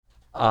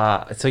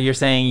So you're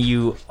saying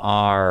you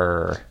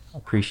are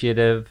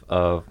appreciative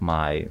of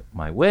my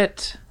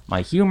wit,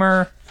 my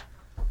humor,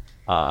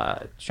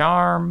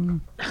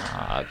 charm,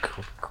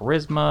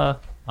 charisma,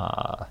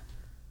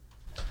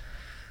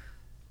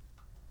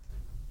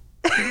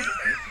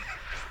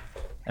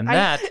 and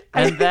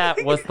that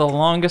was the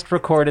longest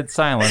recorded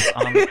silence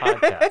on the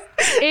podcast.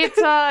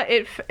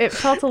 It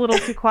felt a little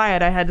too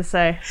quiet, I had to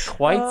say.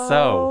 Quite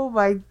so. Oh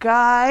my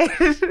God.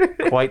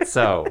 Quite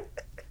so.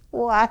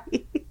 Why?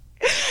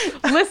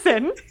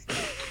 Listen,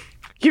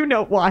 you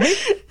know why.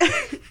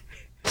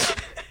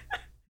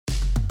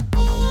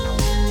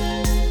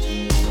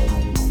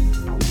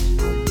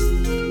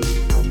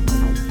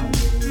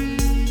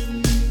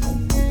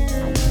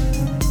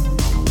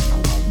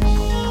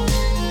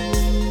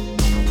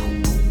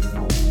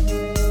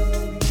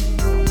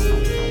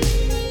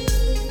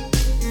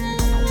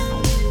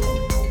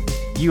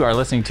 You are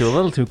listening to A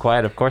Little Too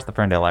Quiet, of course, the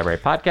Ferndale Library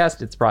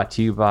podcast. It's brought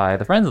to you by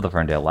the Friends of the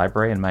Ferndale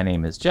Library, and my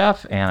name is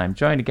Jeff, and I'm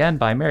joined again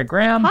by Mary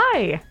Graham.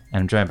 Hi.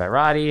 And I'm joined by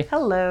Roddy.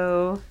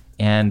 Hello.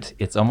 And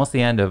it's almost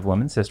the end of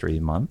Women's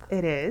History Month.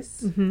 It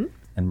is. Mm-hmm.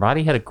 And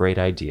Roddy had a great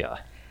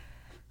idea.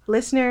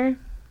 Listener,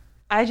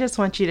 I just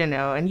want you to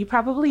know, and you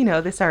probably know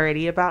this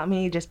already about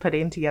me, just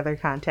putting together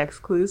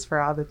context clues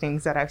for all the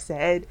things that I've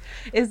said,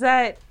 is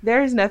that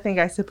there is nothing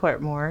I support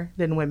more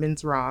than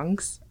women's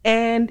wrongs.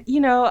 And,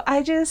 you know,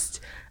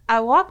 I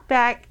walked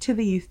back to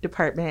the youth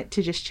department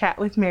to just chat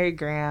with Mary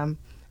Graham,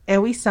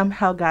 and we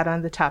somehow got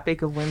on the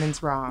topic of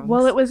women's wrongs.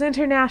 Well, it was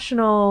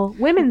International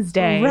Women's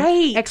Day.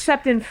 Right.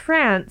 Except in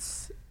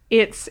France,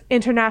 it's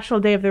International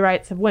Day of the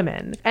Rights of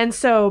Women. And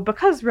so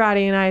because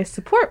Roddy and I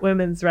support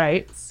women's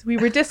rights, we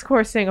were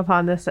discoursing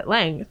upon this at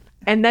length.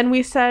 And then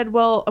we said,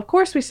 well, of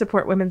course we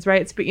support women's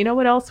rights, but you know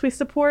what else we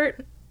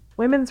support?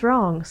 Women's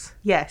wrongs.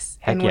 Yes,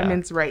 Heck and yeah.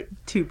 women's right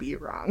to be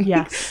wrong.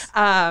 Yes.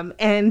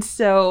 And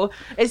so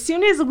as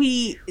soon as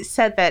we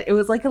said that, it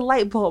was like a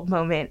light bulb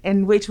moment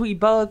in which we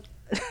both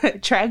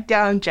tracked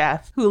down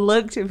Jeff, who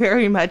looked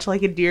very much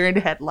like a deer in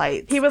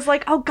headlights. He was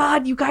like, oh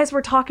God, you guys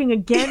were talking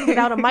again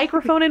without a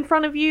microphone in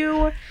front of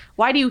you.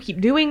 Why do you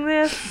keep doing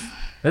this?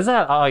 This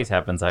always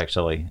happens,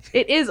 actually.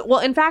 It is.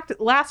 Well, in fact,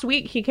 last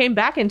week he came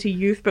back into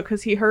youth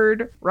because he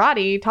heard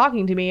Roddy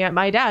talking to me at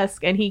my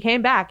desk, and he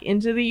came back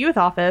into the youth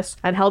office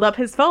and held up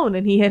his phone,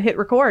 and he had hit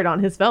record on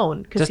his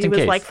phone because he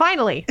was like,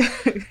 finally,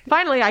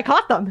 I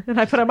caught them,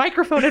 and I put a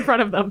microphone in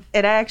front of them.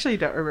 And I actually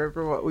don't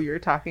remember what we were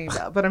talking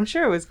about, but I'm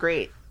sure it was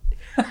great.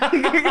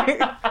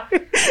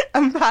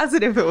 I'm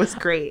positive it was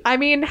great. I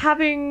mean,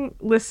 having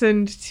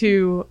listened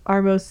to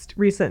our most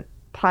recent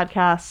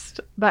podcast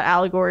about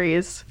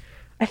allegories,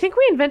 I think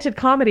we invented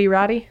comedy,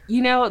 Roddy.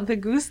 You know, the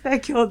goose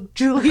that killed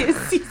Julius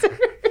Caesar.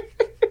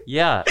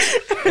 Yeah.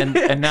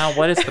 And now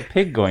what is the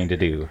pig going to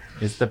do?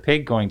 Is the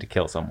pig going to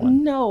kill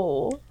someone?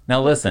 No.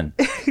 Now listen,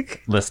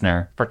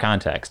 listener, for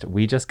context,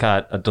 we just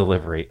got a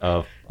delivery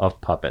of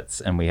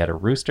puppets, and we had a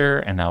rooster,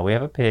 and now we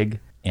have a pig,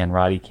 and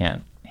Roddy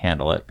can't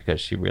handle it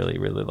because she really,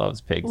 really loves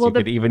pigs. Well, you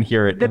could even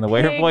hear it in the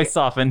way her voice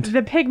softened.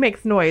 The pig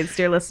makes noise,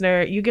 dear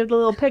listener. You give the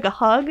little pig a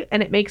hug,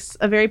 and it makes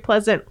a very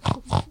pleasant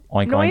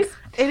oink, noise. Oink.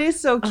 It is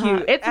so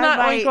cute. It's not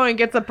oink oink,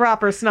 it's a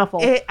proper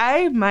snuffle.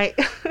 I might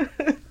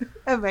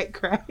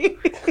cry.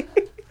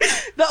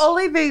 The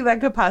only thing that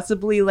could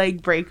possibly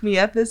break me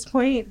at this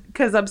point,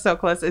 because I'm so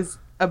close, is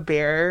a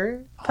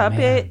bear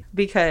puppet.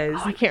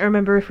 Because I can't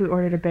remember if we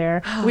ordered a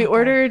bear. We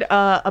ordered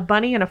a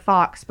bunny and a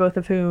fox, both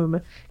of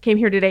whom came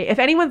here today. If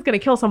anyone's going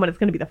to kill someone, it's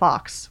going to be the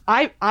fox.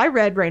 I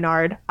read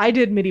Reynard. I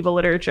did medieval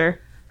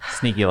literature.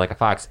 Sneaky like a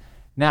fox.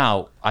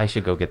 Now, I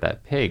should go get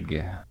that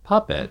pig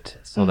puppet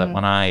so that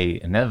when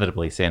I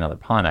inevitably say another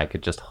pun, I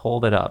could just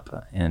hold it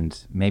up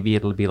and maybe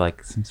it'll be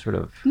like some sort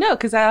of... No,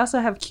 because I also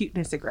have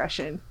cuteness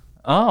aggression.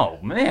 Oh,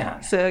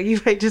 man. So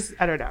you might just...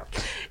 I don't know.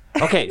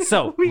 Okay,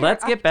 so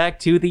let's get back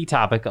to the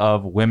topic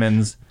of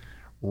women's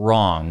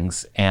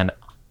wrongs. And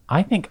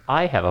I think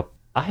I have a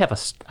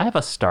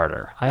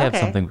starter. I have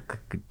something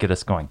that could get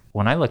us going.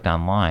 When I looked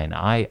online,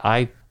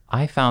 I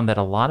found that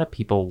a lot of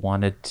people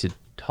wanted to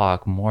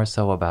talk more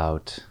so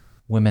about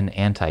women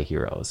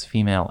anti-heroes,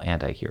 female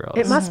anti-heroes.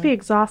 It must be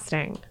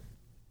exhausting.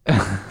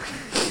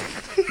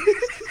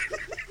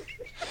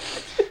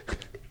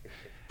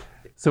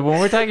 So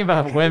when we're talking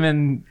about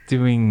women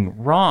doing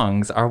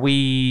wrongs, are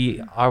we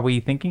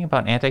thinking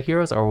about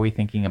anti-heroes, or are we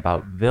thinking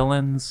about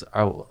villains?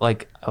 Or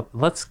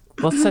let's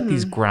set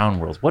these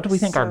ground rules. What do we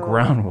think our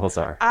ground rules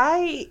are?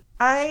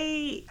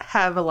 I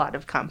have a lot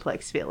of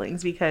complex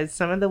feelings because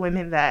some of the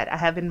women that I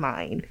have in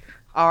mind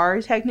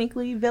are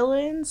technically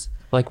villains.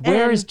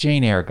 Where is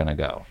Jane Eyre gonna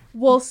go?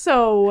 Well,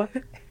 so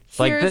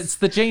it's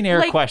the Jane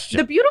Eyre question.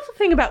 The beautiful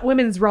thing about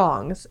women's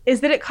wrongs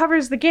is that it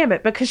covers the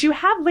gamut, because you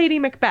have Lady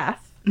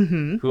Macbeth,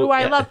 who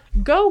I love.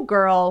 Go,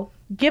 girl.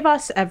 Give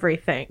us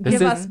everything.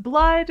 Give us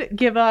blood.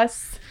 Give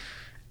us,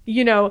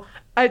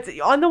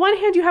 on the one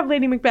hand, you have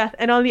Lady Macbeth,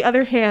 and on the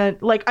other hand,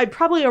 I'd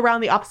probably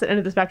around the opposite end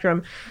of the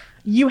spectrum,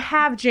 you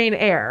have Jane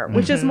Eyre,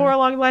 which is more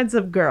along the lines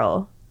of,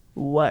 girl,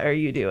 what are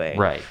you doing?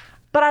 Right.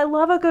 But I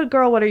love a good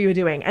girl, what are you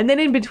doing? And then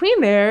in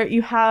between there,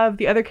 you have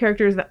the other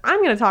characters that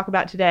I'm going to talk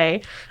about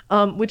today,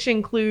 which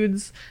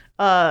includes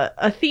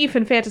a thief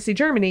in fantasy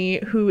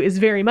Germany who is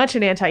very much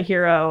an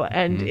anti-hero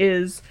and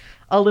is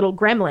a little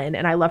gremlin,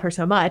 and I love her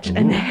so much.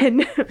 And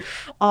then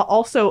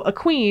also a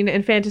queen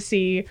in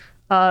fantasy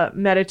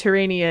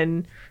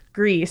Mediterranean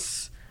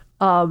Greece,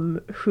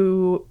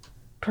 who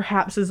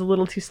perhaps is a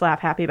little too slap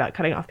happy about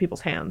cutting off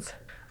people's hands.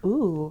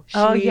 Ooh.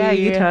 Oh, yeah,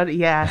 you totally,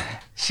 yeah.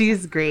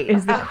 She's great.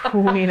 Is the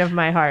queen of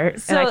my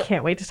heart, and I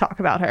can't wait to talk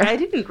about her. I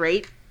didn't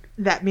rate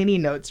that many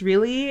notes,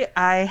 really.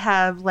 I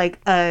have like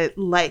a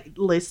light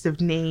list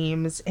of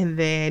names and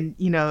then,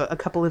 you know, a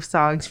couple of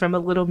songs from a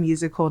little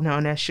musical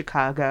known as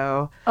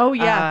Chicago. Oh,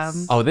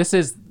 yes.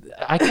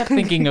 I kept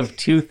thinking of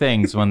two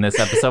things when this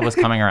episode was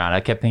coming around. I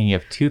kept thinking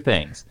of two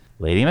things.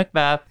 Lady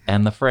Macbeth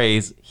and the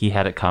phrase, he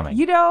had it coming.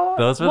 You know,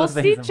 those were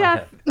the things in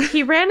my head.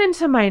 He ran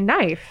into my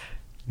knife.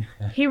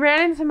 He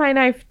ran into my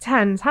knife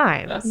 10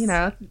 times. You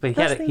know, but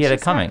he had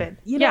it coming. Happen.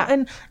 You know,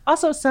 and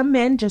also some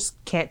men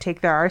just can't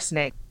take their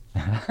arsenic.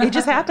 It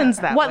just happens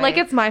that way. Like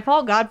it's my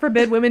fault? God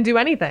forbid women do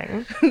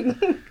anything.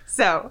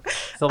 So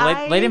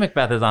Lady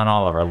Macbeth is on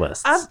all of our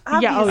lists.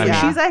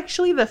 She's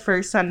actually the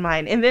first on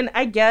mine. And then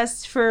I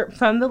guess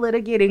from the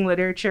litigating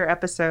literature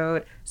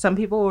episode, some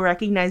people will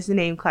recognize the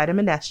name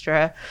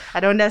Clytemnestra. I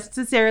don't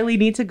necessarily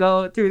need to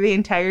go through the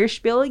entire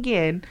spiel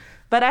again,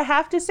 but I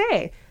have to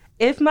say,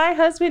 if my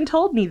husband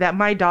told me that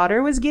my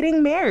daughter was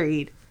getting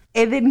married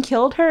and then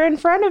killed her in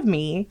front of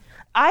me,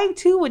 I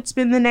too would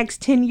spend the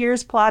next 10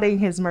 years plotting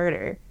his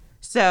murder.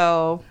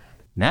 So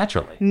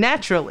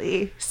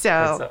naturally.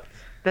 So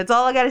that's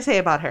all I got to say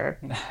about her.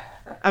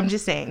 I'm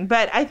just saying.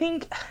 But I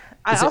think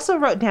I also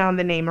wrote down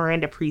the name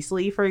Miranda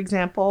Priestley, for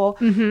example,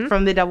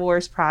 from The Devil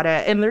Wears Prada.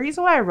 And the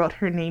reason why I wrote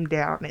her name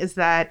down is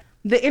that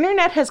the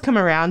internet has come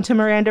around to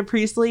Miranda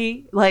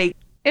Priestley, like,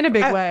 in a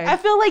big way. I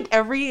feel like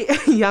every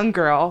young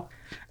girl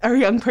or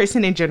young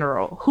person in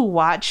general who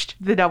watched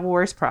The Devil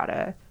Wears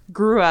Prada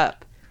grew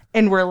up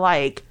and were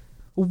like,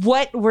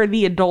 what were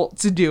the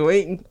adults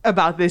doing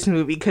about this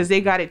movie? Because they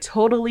got it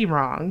totally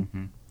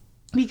wrong.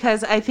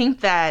 Because I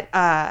think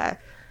that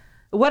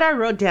what I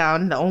wrote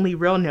down, the only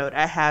real note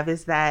I have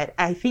is that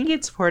I think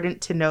it's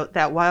important to note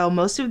that while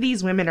most of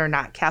these women are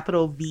not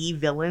capital V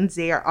villains,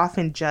 they are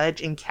often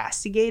judged and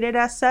castigated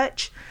as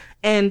such.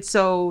 And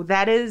so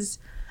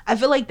I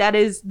feel like that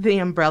is the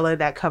umbrella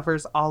that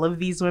covers all of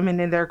these women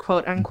and their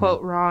quote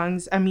unquote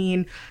wrongs. I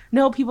mean,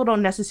 no, people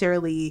don't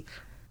necessarily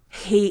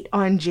hate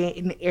on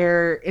Jane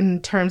Eyre in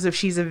terms of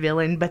she's a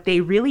villain, but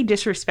they really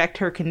disrespect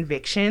her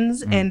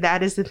convictions, and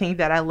that is the thing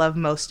that I love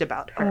most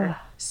about her.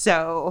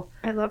 So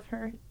I love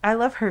her. I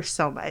love her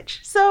so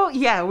much. So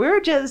yeah, we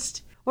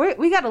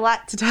got a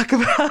lot to talk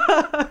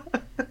about.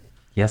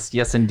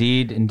 Yes,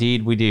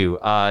 indeed we do.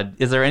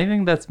 Is there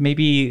anything that's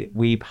maybe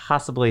we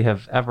possibly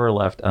have ever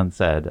left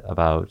unsaid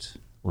about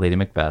Lady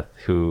Macbeth,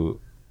 who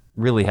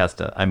really has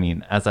to, I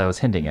mean, as I was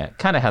hinting at,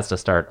 kind of has to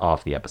start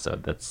off the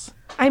episode.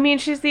 I mean,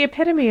 she's the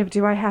epitome of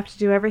do I have to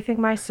do everything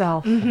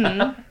myself?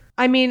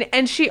 I mean,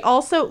 and she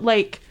also,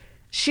 like,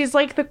 she's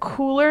like the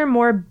cooler,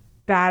 more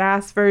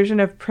badass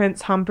version of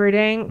Prince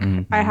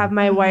Humperdinck. I have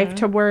my wife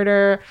to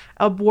murder,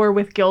 a war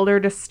with Gilder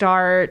to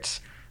start.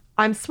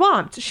 I'm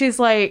swamped. She's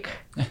like,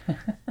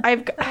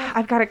 I've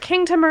got a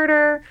king to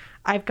murder.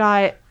 I've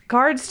got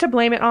guards to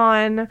blame it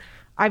on.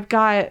 I've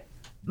got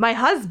my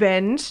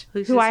husband,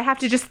 who I have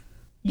to just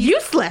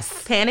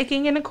useless,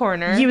 panicking in a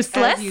corner,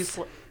 useless.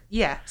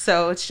 Yeah,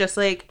 so it's just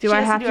like, do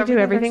I have to do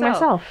everything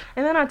myself?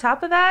 And then on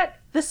top of that,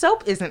 the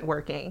soap isn't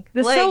working.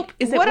 Soap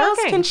isn't working. What else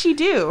can she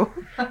do?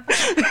 And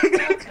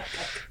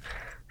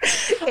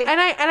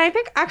I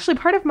think actually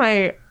part of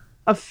my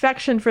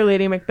affection for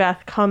Lady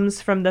Macbeth comes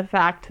from the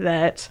fact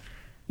that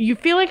you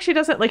feel like she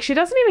doesn't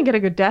even get a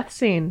good death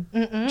scene.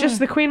 Just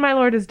the Queen, my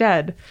lord, is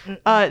dead.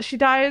 She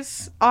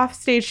dies off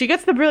stage. She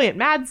gets the brilliant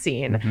mad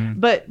scene,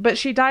 but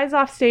she dies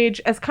off stage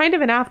as kind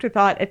of an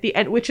afterthought at the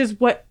end, which is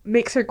what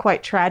makes her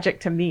quite tragic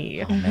to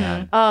me.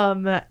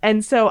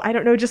 And so I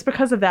don't know, just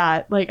because of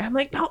that, like, I'm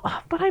like, no,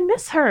 but I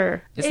miss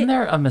her. Isn't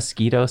there a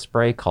mosquito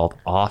spray called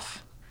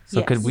Off?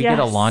 So could we get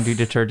a laundry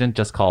detergent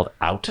just called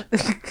Out?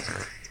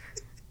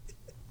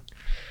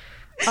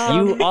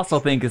 You also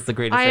think it's the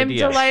greatest idea. I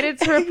am delighted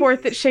to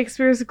report that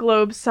Shakespeare's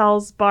Globe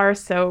sells bar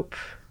soap.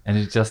 And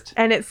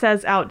it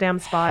says out damn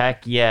spot.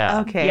 Heck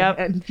yeah. Okay. Yep.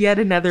 And yet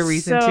another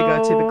reason to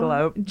go to the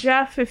Globe.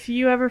 Jeff, if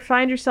you ever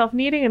find yourself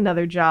needing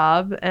another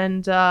job,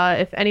 and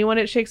if anyone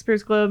at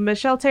Shakespeare's Globe,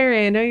 Michelle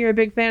Terry, I know you're a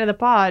big fan of the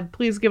pod,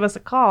 please give us a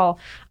call.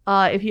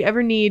 If you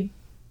ever need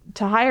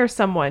to hire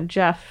someone,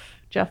 Jeff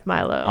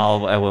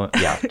Milo. I will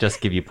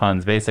just give you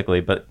puns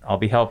basically, but I'll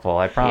be helpful,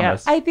 I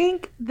promise. I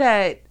think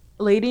that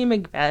Lady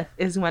Macbeth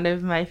is one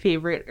of my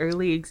favorite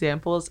early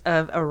examples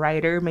of a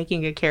writer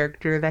making a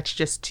character that's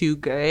just too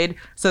good.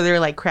 So they're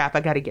like, crap,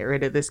 I got to get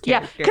rid of this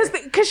character.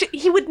 Yeah, because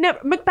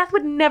Macbeth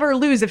would never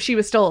lose if she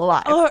was still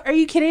alive. Oh, are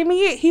you kidding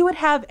me? He would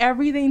have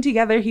everything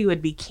together. He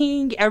would be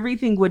king.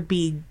 Everything would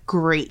be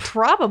great.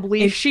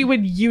 Probably she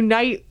would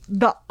unite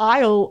the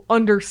Isle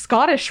under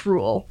Scottish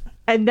rule.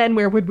 And then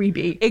where would we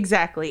be?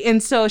 Exactly.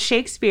 And so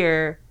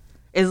Shakespeare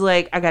is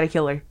like, I gotta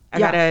kill her. I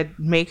gotta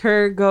make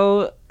her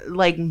go,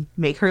 like,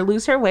 make her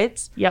lose her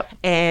wits. Yep.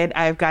 And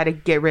I've got to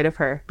get rid of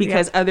her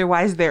because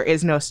otherwise there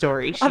is no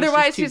story.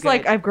 Otherwise, she's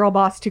like, I've girl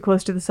boss too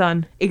close to the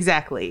sun.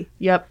 Exactly.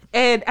 Yep.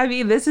 And I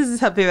mean, this is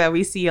something that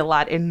we see a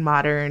lot in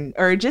modern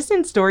or just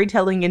in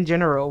storytelling in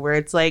general, where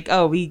it's like,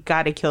 oh, we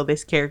got to kill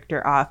this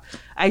character off.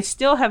 I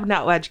still have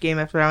not watched Game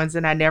of Thrones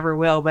and I never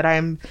will, but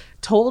I'm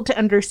told to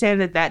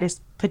understand that that is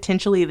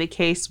potentially the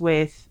case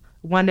with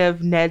one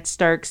of Ned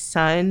Stark's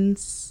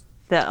sons.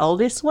 The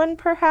eldest one,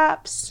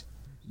 perhaps?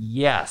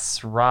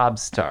 Yes, Rob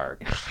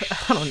Stark.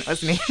 I don't know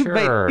his name.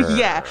 Sure. But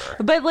yeah.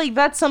 But like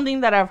that's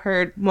something that I've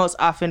heard most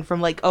often from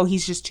like, oh,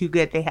 he's just too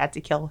good. They had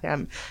to kill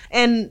him.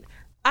 And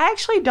I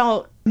actually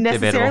don't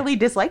necessarily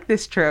dislike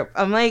this trope.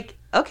 I'm like,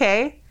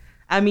 okay.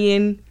 I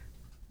mean,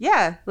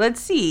 yeah,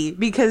 let's see.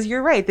 Because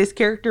you're right. This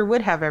character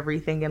would have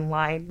everything in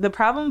line. The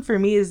problem for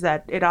me is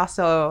that it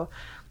also...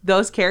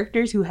 Those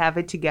characters who have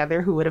it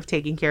together, who would have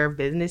taken care of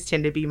business,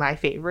 tend to be my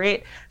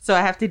favorite. So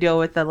I have to deal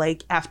with the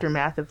like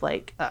aftermath of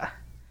like,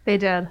 they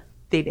did.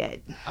 They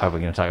did. Are we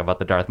going to talk about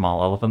the Darth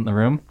Maul elephant in the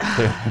room?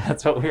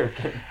 That's what we were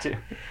getting to.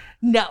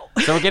 No.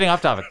 So we're getting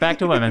off topic. Back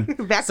to women.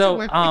 To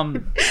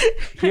women.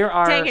 Here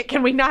are... Dang it,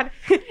 can we not...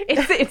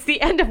 It's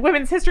the end of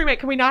Women's History Month.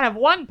 Can we not have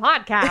one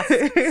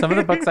podcast? Some of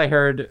the books I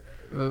heard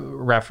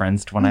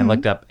referenced when I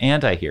looked up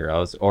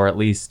anti-heroes, or at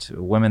least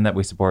women that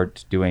we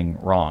support doing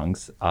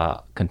wrongs,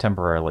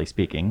 contemporarily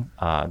speaking.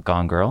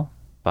 Gone Girl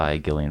by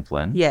Gillian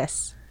Flynn.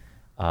 Yes.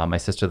 My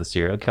Sister the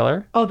Serial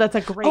Killer. Oh, that's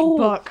a great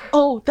book.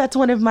 Oh, that's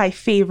one of my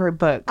favorite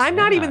books. I'm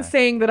not even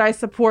saying that I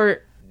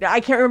support... I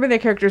can't remember the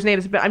characters'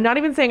 names, but I'm not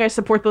even saying I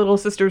support the little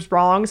sister's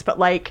wrongs, but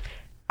like,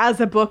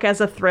 as a book,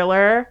 as a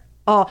thriller...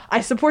 Oh,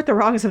 I support the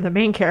wrongs of the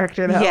main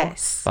character, though.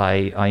 Yes.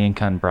 By Ian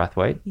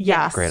Brathwaite.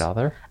 Yes. Great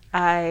author.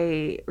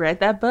 I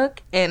read that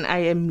book and I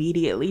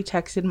immediately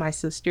texted my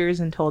sisters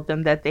and told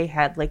them that they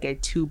had like a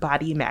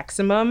 2-body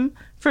maximum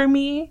for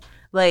me.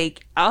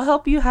 Like, I'll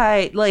help you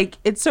hide. Like,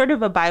 it's sort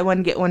of a buy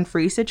one, get one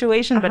free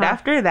situation. But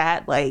after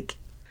that, like,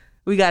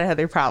 we got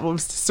other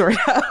problems to sort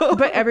out.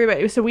 But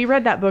everybody, so we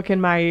read that book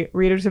in my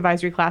reader's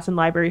advisory class in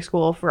library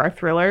school for our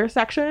thriller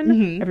section.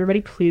 Mm-hmm.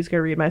 Everybody, please go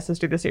read My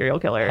Sister the Serial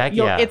Killer. Heck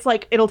yeah. It's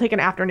like, it'll take an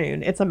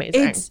afternoon. It's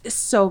amazing. It's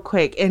so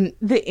quick. And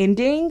the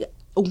ending...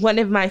 One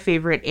of my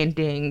favorite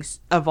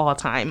endings of all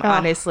time,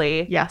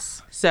 honestly.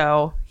 Yes.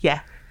 So,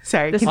 yeah.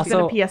 Sorry. This is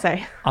a PSA.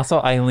 Also,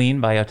 Eileen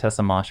by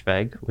Ottessa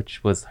Moshfegh,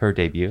 which was her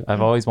debut.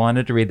 I've always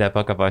wanted to read that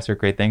book. I've always heard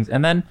great things.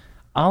 And then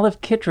Olive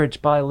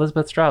Kittredge by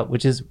Elizabeth Strout,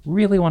 which is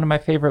really one of my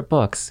favorite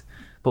books.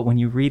 But when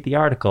you read the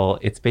article,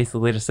 it's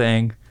basically just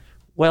saying,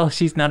 well,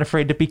 she's not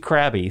afraid to be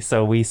crabby,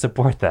 so we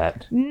support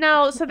that.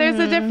 No, so there's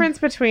a difference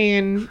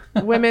between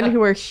women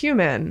who are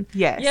human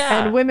Yes.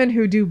 Yeah. and women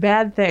who do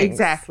bad things.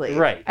 Exactly.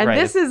 Right. And right.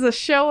 this is a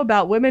show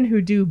about women who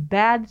do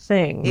bad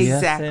things.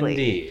 Exactly.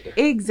 Yes, indeed.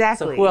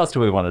 Exactly. So who else do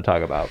we want to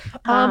talk about?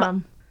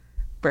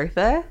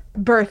 Bertha?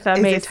 Bertha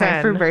Is Mason. it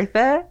time for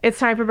Bertha? It's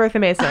time for Bertha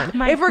Mason.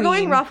 My If we're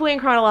going queen. roughly in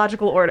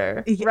chronological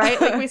order, right?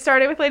 Like we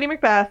started with Lady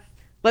Macbeth.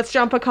 Let's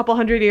jump a couple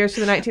hundred years to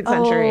the 19th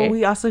century.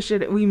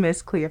 Oh, we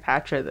miss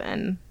Cleopatra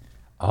then.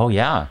 Oh,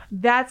 yeah.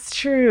 That's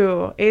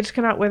true. Age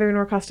cannot wither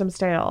nor custom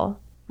stale.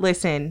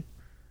 Listen.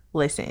 Oh,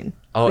 and the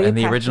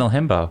Cleopatra. original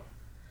himbo.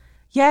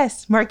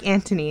 Yes, Mark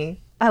Antony.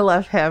 I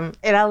love him.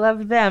 And I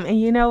love them. And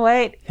you know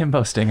what?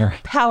 Himbo stinger.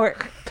 Power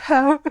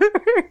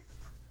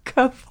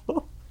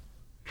couple.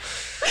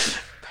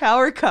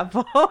 Power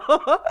couple.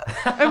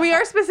 And we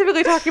are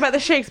specifically talking about the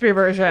Shakespeare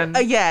version.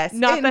 Yes.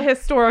 Not and- the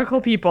historical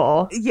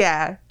people.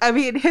 Yeah. I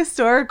mean,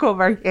 historical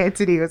Mark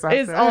Antony was also,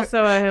 Is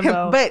also a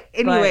himbo. But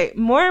anyway,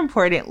 more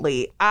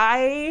importantly,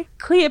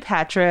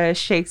 Cleopatra,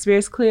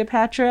 Shakespeare's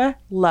Cleopatra,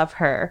 love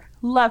her.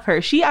 Love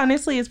her. She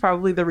honestly is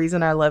probably the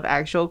reason I love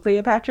actual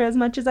Cleopatra as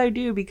much as I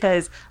do,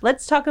 because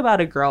let's talk about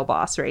a girl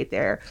boss right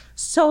there.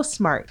 So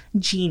smart.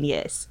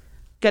 Genius.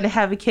 Gonna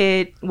have a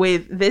kid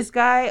with this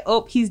guy.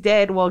 Oh, he's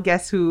dead. Well,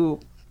 guess who?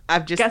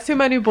 Guess who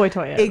my new boy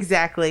toy is?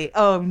 Exactly.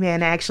 Oh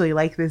man, I actually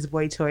like this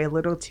boy toy a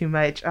little too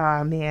much.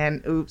 Oh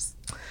man, oops.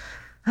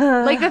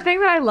 Like the thing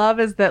that I love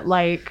is that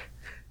like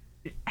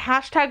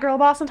hashtag girl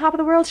boss on top of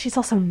the world, she's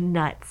also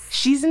nuts.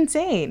 She's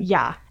insane.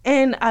 Yeah.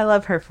 And I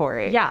love her for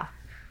it. Yeah.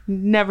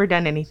 Never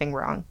done anything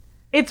wrong.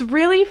 It's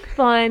really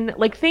fun,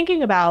 like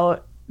thinking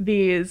about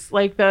these,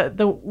 like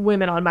the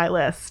women on my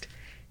list.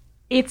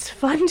 It's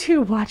fun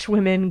to watch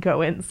women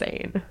go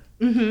insane.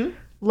 Mm-hmm.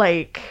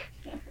 Like,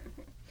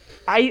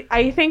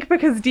 I think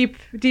because deep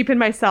in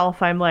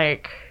myself, I'm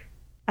like,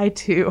 I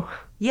too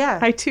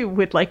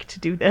would like to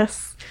do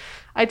this.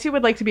 I too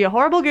would like to be a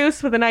horrible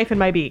goose with a knife in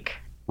my beak.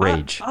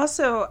 Rage.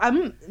 Also,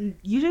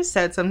 you just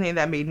said something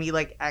that made me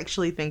like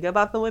actually think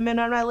about the women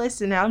on my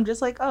list, and now I'm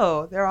just like,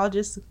 oh, they're all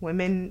just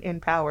women in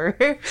power.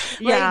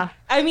 Yeah.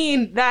 I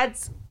mean,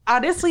 that's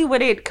honestly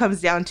what it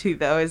comes down to,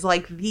 though, is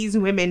like these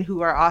women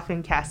who are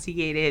often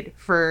castigated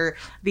for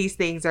these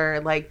things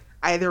are like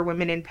either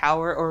women in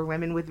power or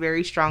women with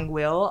very strong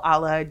will, a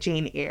la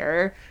Jane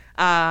Eyre.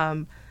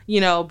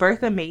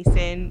 Bertha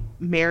Mason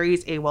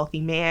marries a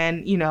wealthy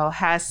man,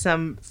 has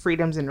some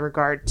freedoms in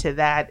regard to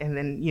that, and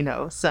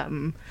then,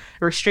 some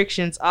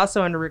restrictions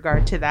also in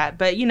regard to that.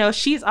 But,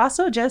 she's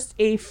also just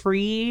a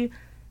free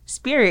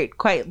spirit,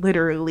 quite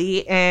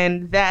literally,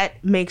 and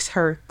that makes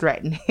her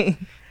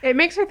threatening. It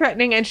makes her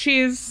threatening, and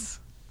she's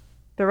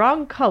the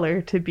wrong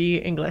color to be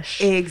English.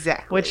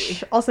 Exactly.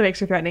 Which also makes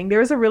her threatening. There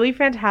was a really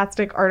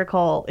fantastic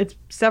article, it's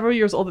several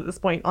years old at this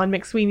point, on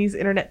McSweeney's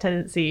Internet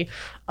Tendency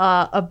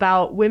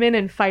about women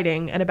and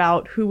fighting and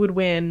about who would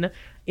win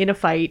in a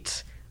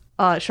fight,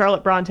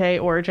 Charlotte Bronte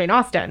or Jane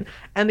Austen.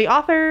 And the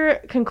author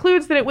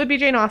concludes that it would be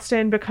Jane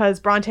Austen because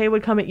Bronte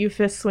would come at you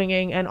fist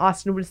swinging and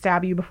Austen would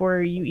stab you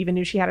before you even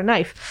knew she had a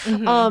knife.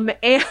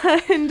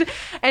 Mm-hmm.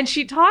 And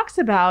she talks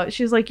about,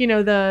 she's like,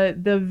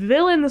 the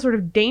villain, the sort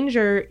of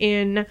danger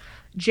in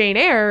Jane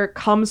Eyre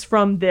comes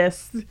from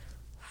this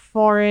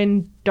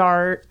foreign,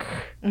 dark,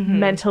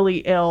 mentally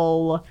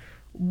ill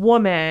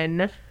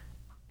woman.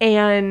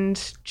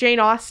 And Jane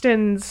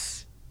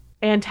Austen's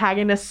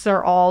antagonists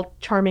are all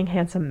charming,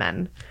 handsome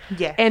men.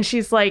 Yeah. And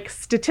she's like,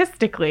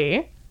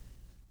 statistically,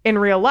 in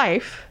real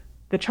life,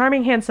 the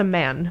charming, handsome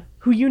man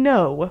who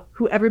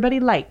everybody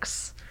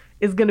likes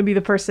is going to be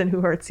the person who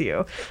hurts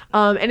you.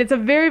 And it's a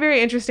very, very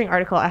interesting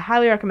article. I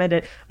highly recommend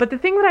it. But the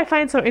thing that I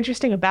find so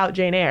interesting about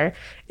Jane Eyre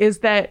is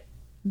that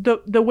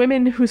the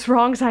women whose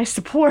wrongs I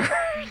support,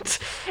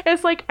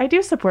 it's like, I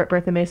do support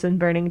Bertha Mason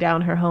burning down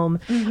her home.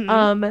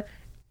 Mm-hmm.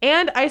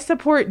 And I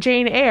support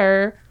Jane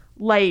Eyre,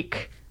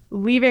 like,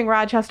 leaving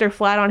Rochester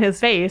flat on his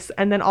face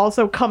and then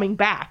also coming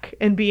back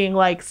and being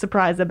like,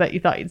 surprise, I bet you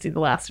thought you'd see the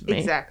last of me.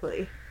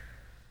 Exactly.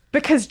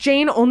 Because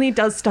Jane only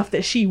does stuff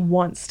that she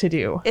wants to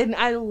do. And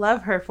I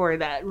love her for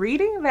that.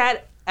 Reading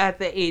that at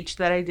the age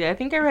that I did, I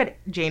think I read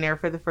Jane Eyre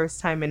for the first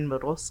time in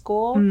middle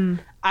school.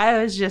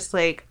 I was just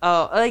like,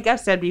 oh, like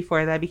I've said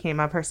before, that became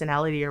my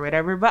personality or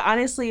whatever. But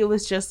honestly, it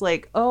was just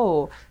like,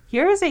 oh,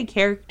 here is a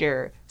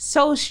character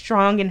so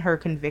strong in her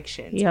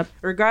convictions. Yep.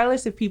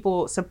 Regardless if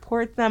people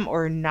support them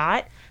or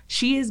not,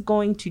 she is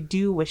going to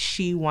do what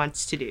she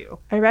wants to do.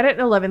 I read it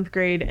in 11th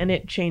grade and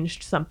it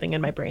changed something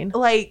in my brain.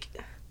 Like,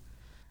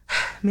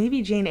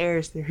 maybe Jane Eyre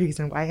is the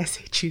reason why I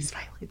say choose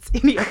violence.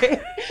 Anyway.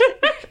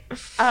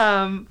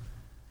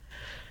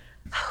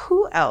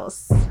 Who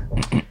else?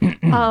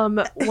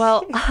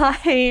 Well,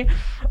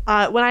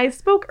 when I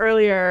spoke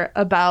earlier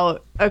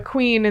about a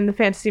queen in the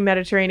fantasy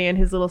Mediterranean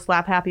who's a little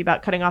slap happy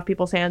about cutting off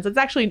people's hands, it's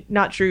actually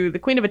not true. The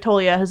Queen of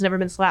Etolia has never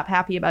been slap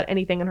happy about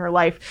anything in her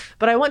life.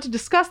 But I want to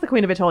discuss the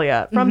Queen of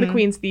Etolia from the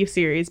Queen's Thief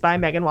series by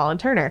Megan Wallen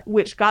Turner,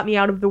 which got me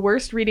out of the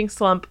worst reading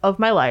slump of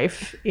my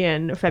life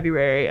in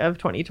February of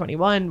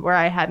 2021, where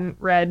I hadn't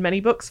read many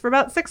books for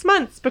about 6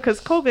 months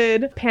because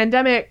COVID,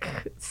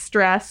 pandemic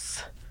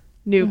stress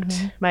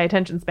nuked my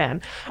attention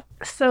span.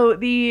 So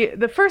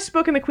the first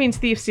book in the Queen's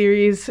Thief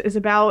series is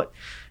about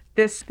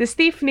this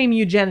thief named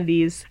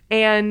Eugenides,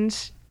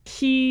 and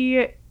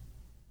he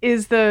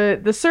is the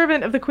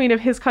servant of the queen of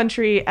his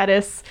country,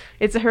 Eddis.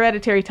 It's a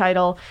hereditary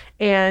title,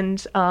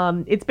 and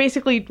it's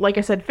basically, like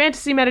I said,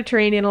 fantasy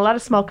Mediterranean, a lot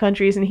of small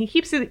countries, and he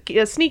keeps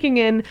sneaking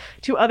in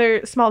to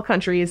other small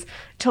countries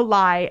to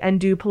lie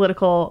and do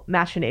political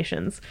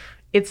machinations.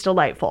 It's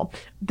delightful.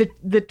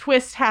 The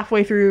twist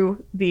halfway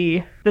through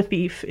the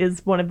Thief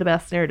is one of the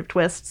best narrative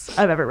twists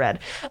I've ever read.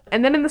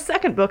 And then in the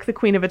second book, The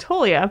Queen of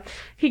Etolia,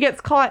 he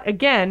gets caught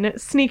again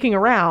sneaking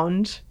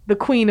around the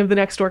queen of the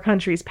next door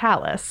country's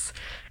palace.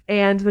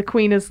 And the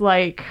queen is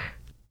like,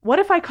 what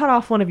if I cut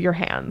off one of your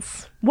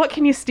hands? What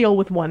can you steal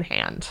with one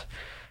hand?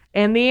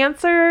 And the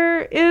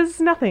answer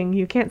is nothing.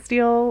 You can't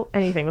steal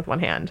anything with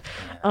one hand.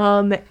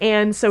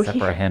 And so except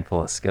for a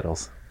handful of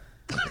Skittles.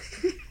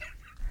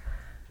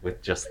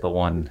 With just the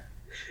one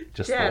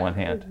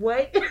hand.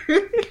 What?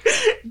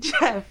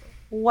 Jeff,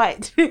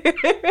 what?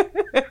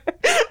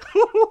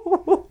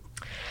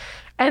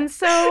 And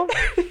so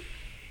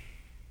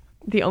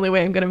the only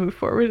way I'm going to move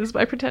forward is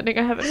by pretending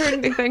I haven't heard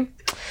anything.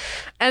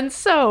 And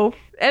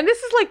this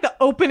is like the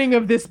opening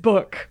of this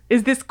book,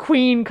 is this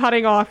queen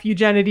cutting off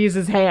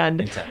Eugenides'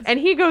 hand. Intense. And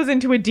he goes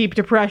into a deep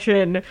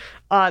depression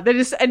that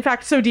is, in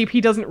fact, so deep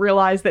he doesn't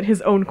realize that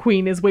his own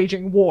queen is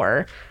waging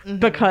war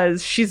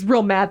because she's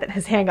real mad that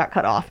his hand got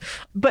cut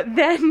off. But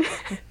then...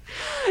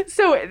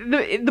 So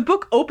the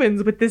book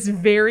opens with this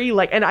very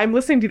and I'm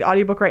listening to the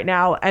audiobook right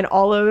now, and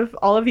all of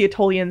the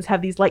Etolians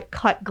have these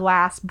cut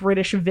glass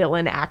British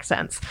villain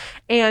accents.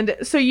 And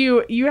so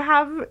you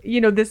have,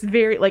 this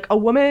very a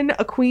woman,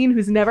 a queen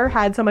who's never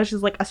had so much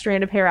as a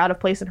strand of hair out of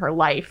place in her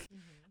life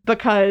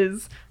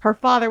because her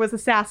father was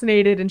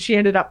assassinated and she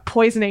ended up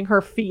poisoning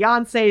her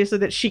fiance so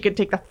that she could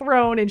take the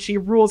throne, and she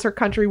rules her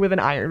country with an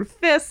iron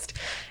fist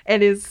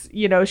and is,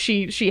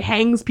 she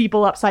hangs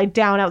people upside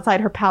down outside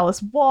her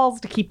palace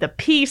walls to keep the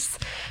peace.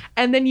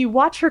 And then you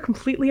watch her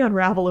completely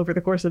unravel over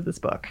the course of this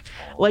book.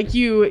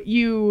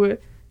 You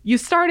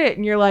start it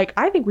and you're like,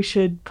 I think we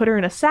should put her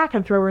in a sack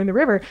and throw her in the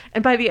river.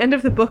 And by the end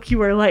of the book,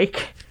 you are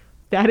like,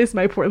 that is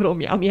my poor little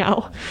meow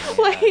meow.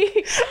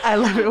 Like, I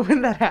love it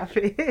when that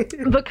happens.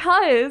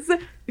 because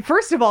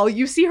first of all,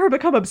 you see her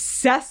become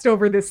obsessed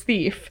over this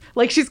thief.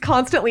 Like, she's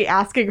constantly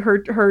asking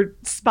her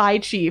spy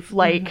chief,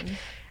 like,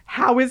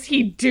 how is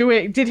he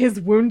doing? Did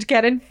his wound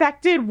get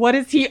infected? What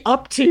is he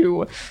up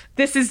to?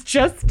 This is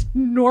just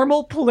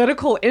normal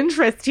political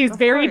interest. He's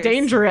very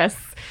dangerous.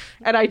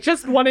 And I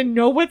just want to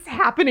know what's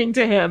happening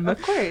to him.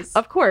 Of course.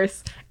 Of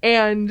course.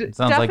 And It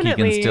sounds like you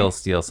can still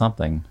steal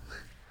something.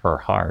 Her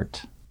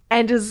heart.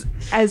 And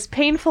as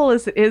painful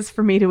as it is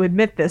for me to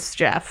admit this,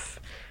 Jeff,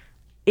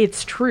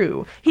 it's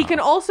true. He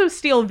can also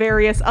steal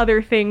various other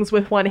things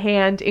with one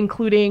hand,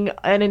 including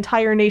an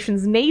entire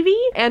nation's navy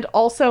and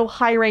also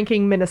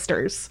high-ranking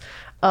ministers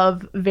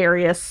of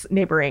various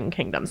neighboring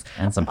kingdoms.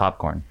 And some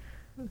popcorn.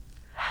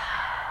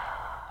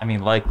 I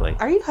mean, likely.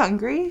 Are you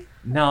hungry?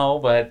 No,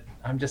 but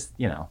I'm just,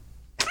 you know.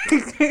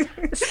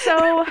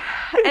 So,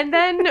 and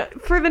then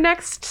for the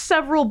next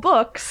several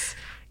books,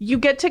 you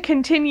get to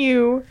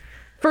continue.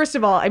 First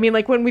of all, I mean,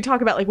 like, when we talk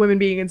about, like, women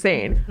being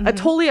insane,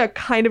 Atolia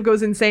kind of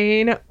goes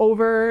insane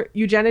over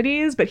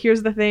Eugenides, but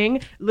here's the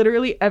thing.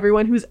 Literally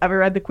everyone who's ever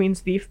read the Queen's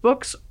Thief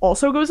books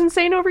also goes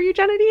insane over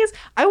Eugenides.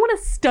 I want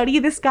to study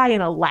this guy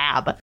in a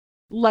lab.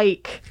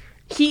 Like,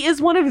 he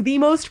is one of the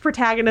most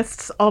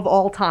protagonists of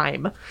all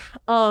time.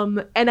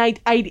 And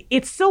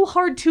it's so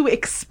hard to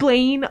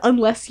explain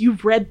unless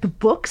you've read the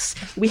books.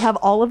 We have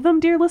all of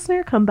them, dear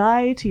listener. Come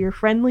by to your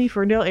friendly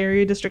Ferndale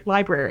Area District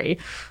Library.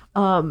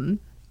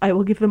 I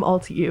will give them all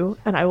to you,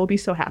 and I will be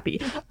so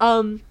happy.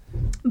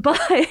 But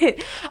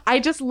I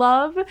just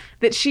love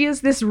that she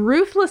is this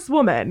ruthless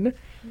woman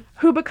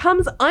who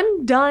becomes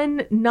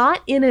undone,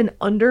 not in an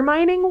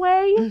undermining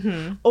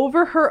way,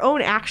 over her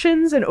own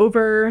actions and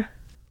over,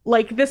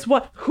 like, this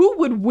who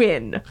would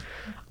win?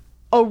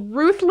 A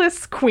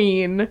ruthless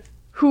queen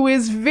who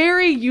is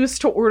very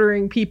used to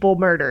ordering people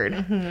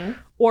murdered,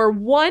 or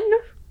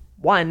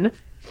one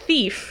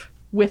thief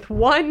with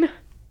one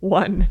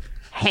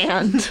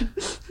hand.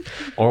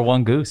 Or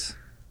one goose.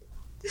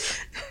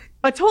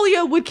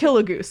 Atolia would kill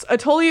a goose.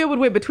 Atolia would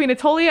win. Between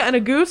Atolia and a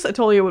goose,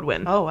 Atolia would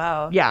win. Oh,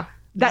 wow. Yeah.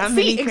 Not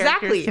many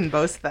characters can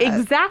boast that.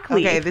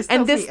 Exactly. Okay, this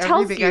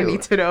tells me everything I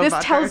need to know this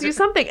about tells her. you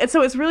something. And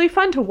so it's really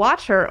fun to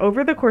watch her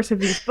over the course of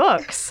these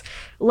books,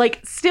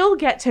 like, still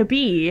get to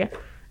be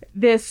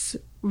this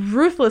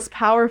ruthless,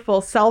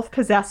 powerful,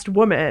 self-possessed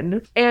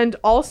woman. And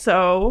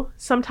also,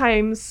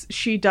 sometimes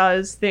she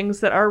does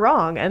things that are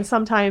wrong. And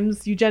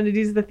sometimes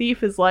Eugenides the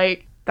thief is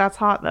like, that's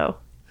hot, though.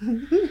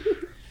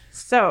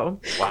 So,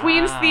 Wow.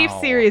 Queen's Thief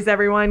series,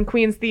 everyone.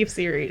 Queen's Thief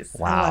series.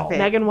 Wow. I love it.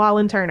 Megan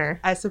Wallen Turner.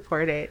 I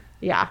support it.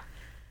 Yeah.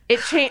 It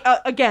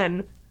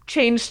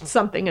changed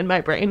something in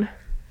my brain.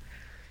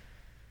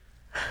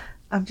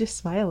 I'm just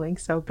smiling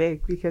so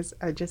big because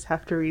I just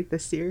have to read the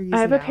series.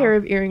 I have a now. pair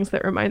of earrings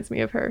that reminds me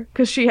of her,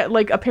 because she had,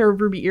 like, a pair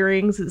of ruby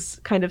earrings is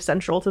kind of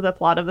central to the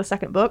plot of the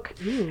second book.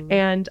 Ooh.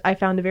 And I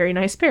found a very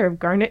nice pair of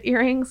garnet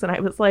earrings, and I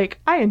was like,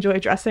 I enjoy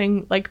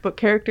dressing like book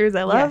characters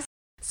I love. Yes.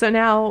 So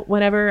now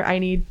whenever I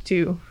need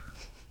to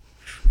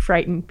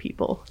frighten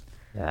people,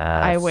 Yes.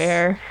 I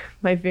wear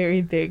my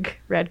very big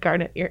red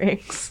garnet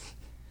earrings.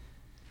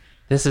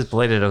 This is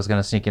belated. I was going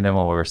to sneak in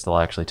while we were still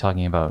actually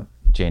talking about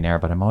Jane Eyre,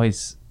 but I'm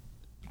always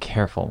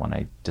careful when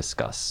I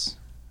discuss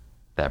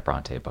that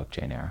Bronte book,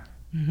 Jane Eyre.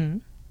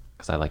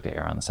 Because I like to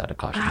err on the side of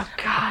caution. Oh,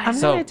 God. I'm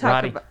So, going to talk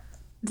Roddy, about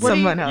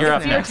someone else. you're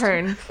up now. Your next.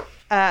 turn.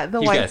 The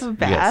You Wife guys, of you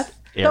guys. Bath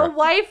Eyre. The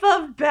Wife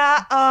of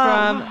Bath.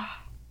 from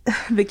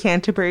the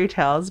Canterbury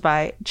Tales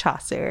by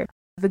Chaucer.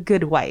 The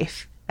Good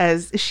Wife,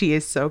 as she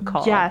is so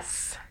called.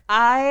 Yes.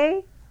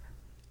 I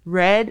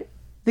read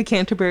the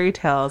Canterbury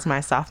Tales my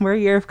sophomore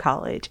year of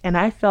college, and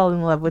I fell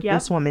in love with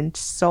this woman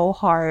so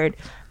hard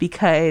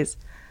because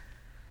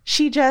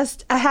she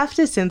just, I have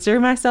to censor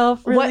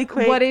myself really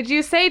quick. What did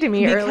you say to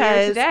me earlier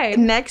Because today?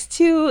 next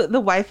to the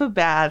Wife of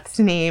Bath's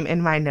name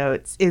in my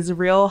notes is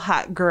Real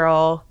Hot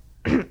Girl.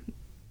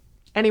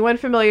 Anyone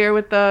familiar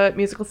with the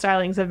musical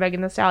stylings of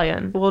Megan Thee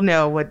Stallion? Will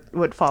know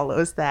what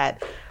follows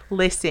that.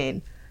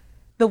 Listen,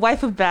 the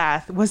Wife of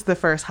Bath was the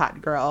first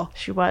hot girl.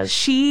 She was.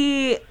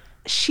 So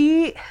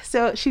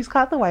she's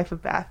called the Wife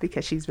of Bath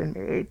because she's been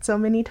married so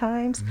many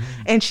times,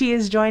 and she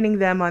is joining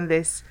them on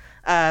this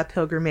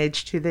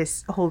pilgrimage to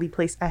this holy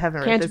place. I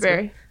haven't read this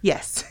Canterbury. book.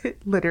 Yes,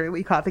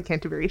 literally called the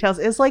Canterbury Tales.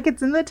 It's like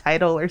it's in the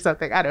title or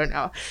something. I don't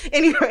know.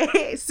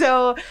 Anyway,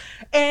 so,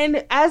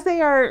 and as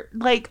they are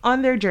like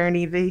on their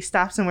journey, they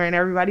stop somewhere and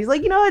everybody's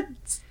like, you know what,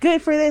 it's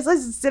good for this.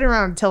 Let's sit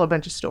around and tell a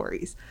bunch of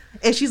stories.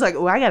 And she's like,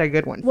 oh, I got a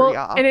good one for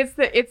y'all. And it's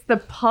the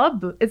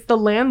pub, it's the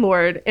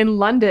landlord in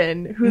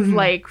London who's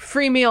like,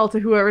 free meal to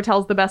whoever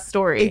tells the best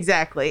story.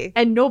 Exactly.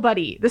 And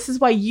nobody, this is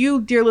why you,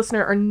 dear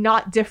listener, are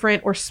not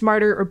different or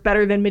smarter or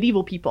better than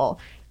medieval people.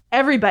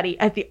 Everybody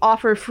at the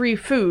offer free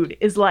food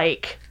is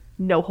like,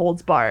 no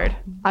holds barred.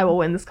 I will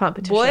win this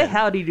competition. Boy,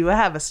 howdy, do I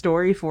have a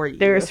story for you.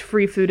 There's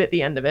free food at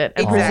the end of it,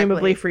 and Exactly.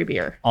 presumably free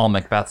beer. All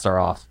Macbeths are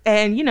off.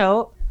 And, you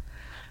know,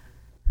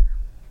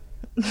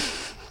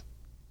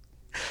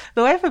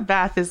 the wife of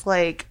Bath is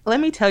like, let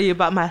me tell you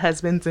about my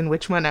husbands and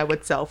which one I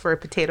would sell for a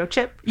potato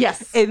chip.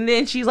 Yes. And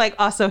then she's like,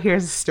 also,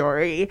 here's a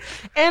story.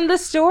 And the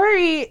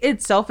story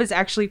itself is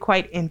actually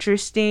quite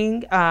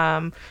interesting.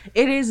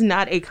 It is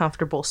not a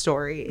comfortable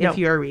story if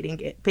you are reading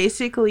it.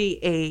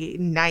 Basically, a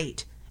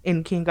knight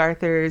in King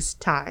Arthur's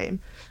time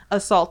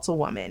assaults a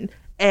woman,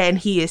 and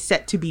he is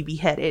set to be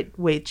beheaded,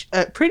 which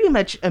pretty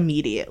much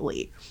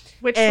immediately.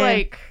 Which,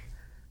 like,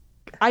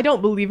 I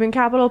don't believe in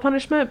capital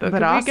punishment, but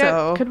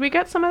could we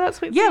get some of that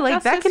sweet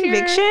like that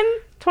conviction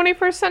here,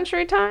 21st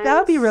century times? That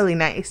would be really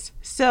nice.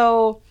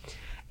 So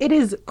it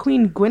is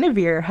Queen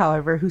Guinevere,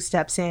 however, who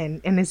steps in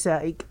and is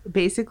like,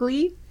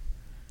 basically,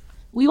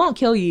 we won't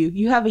kill you.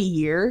 You have a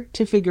year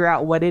to figure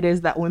out what it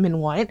is that women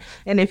want,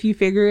 and if you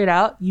figure it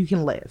out, you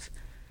can live.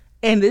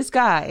 And this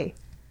guy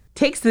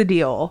takes the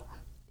deal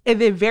and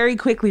then very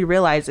quickly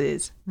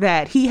realizes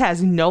that he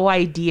has no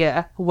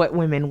idea what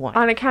women want.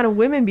 On account of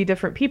women be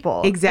different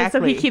people. Exactly.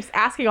 And so he keeps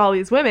asking all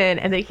these women,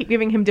 and they keep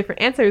giving him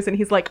different answers, and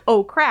he's like,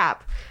 oh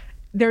crap,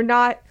 there's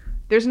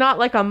not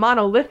like a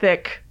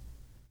monolithic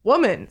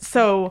woman.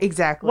 So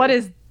exactly, what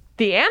is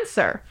the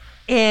answer?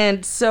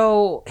 And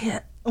so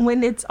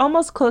when it's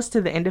almost close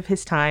to the end of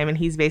his time and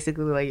he's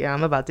basically like, yeah,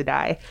 I'm about to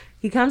die,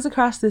 he comes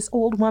across this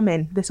old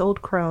woman, this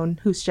old crone,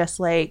 who's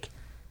just like,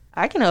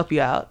 I can help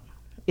you out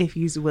if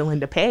you's willing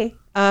to pay.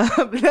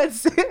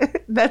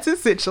 That's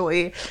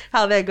essentially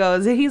how that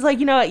goes. And he's like,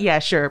 you know what? Yeah,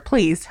 sure.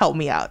 Please help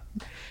me out.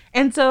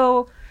 And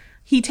so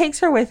he takes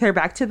her with her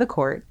back to the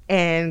court,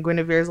 and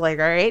Guinevere's like,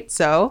 all right,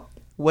 so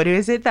what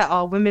is it that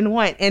all women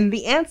want? And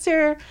the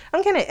answer,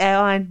 I'm going to add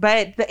on,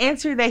 but the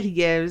answer that he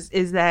gives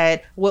is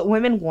that what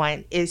women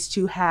want is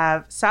to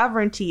have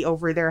sovereignty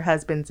over their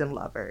husbands and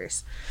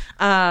lovers.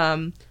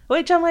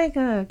 Which I'm like,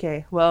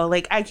 okay, well,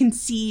 like, I can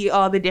see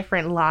all the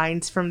different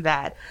lines from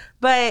that.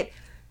 But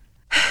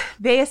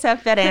they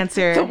accept that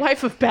answer. The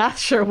wife of Bath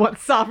sure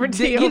wants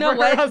sovereignty over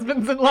her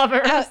husbands and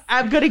lovers.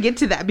 I'm going to get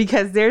to that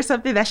because there's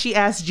something that she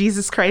asked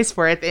Jesus Christ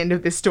for at the end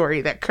of this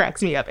story that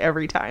cracks me up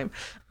every time.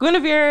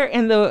 Guinevere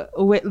and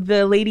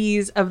the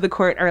ladies of the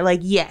court are like,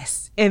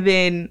 yes. And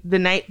then the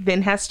knight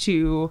then has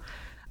to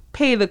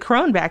pay the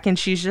crone back, and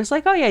she's just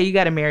like, oh yeah, you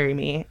got to marry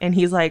me. And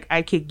he's like,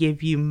 I could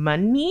give you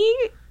money.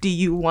 Do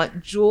you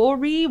want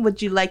jewelry?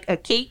 Would you like a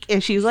cake?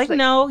 And she's like,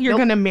 no, you're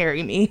going to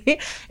marry me.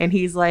 And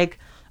he's like,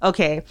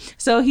 okay.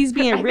 So he's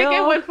being real. I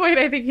think at one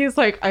point, he's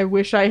like, I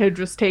wish I had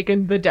just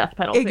taken the death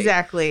penalty.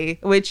 Exactly.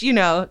 Which,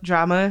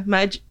 drama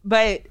much.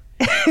 But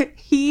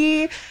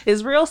he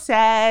is real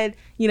sad.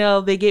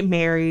 They get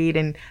married,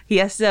 and he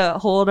has to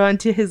hold on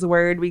to his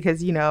word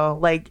because,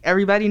 like,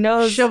 everybody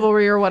knows.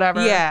 Chivalry or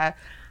whatever. Yeah.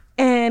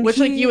 And which,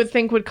 like, you would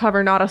think would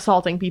cover not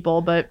assaulting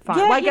people, but fine.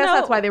 Yeah, well, I guess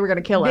that's why they were going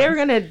to kill him. They were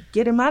going to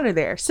get him out of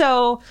there.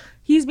 So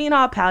he's being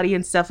all pouty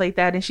and stuff like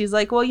that. And she's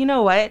like, well, you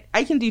know what?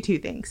 I can do two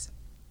things.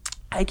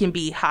 I can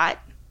be hot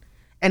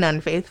and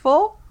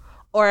unfaithful,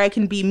 or I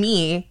can be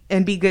me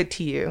and be good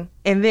to you.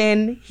 And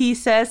then he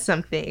says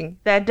something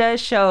that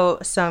does show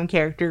some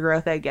character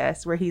growth, I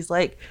guess, where he's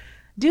like,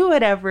 do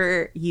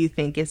whatever you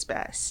think is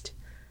best.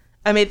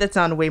 I made that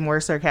sound way more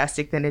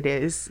sarcastic than it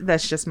is.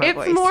 That's just my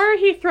voice. It's more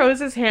he throws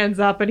his hands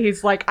up and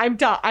he's like, I'm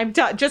done.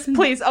 Just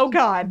please, oh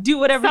God. Do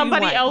whatever you want.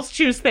 Somebody else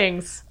choose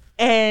things.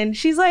 And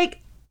she's like,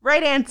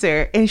 right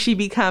answer. And she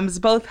becomes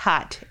both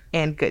hot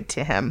and good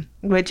to him,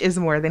 which is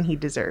more than he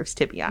deserves,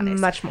 to be honest.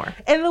 Much more.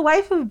 And the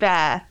wife of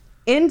Bath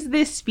ends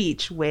this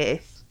speech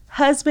with,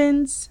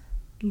 husbands,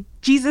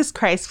 Jesus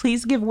Christ,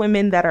 please give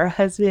women that are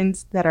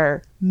husbands that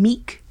are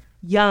meek,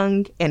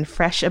 young, and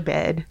fresh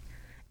abed.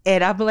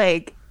 And I'm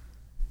like,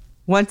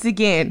 once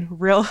again,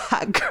 real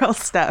hot girl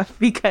stuff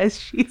because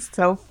she's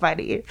so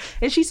funny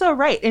and she's so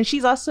right. And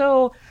she's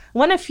also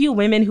one of few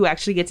women who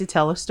actually get to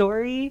tell a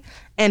story,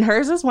 and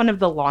hers is one of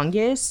the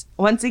longest.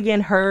 Once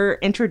again, her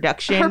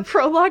introduction. Her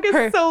prologue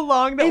is so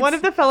long that one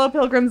of the fellow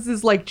pilgrims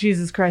is like,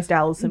 Jesus Christ,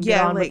 Allison, get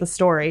on with the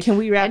story. Can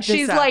we wrap this up? And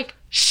she's like,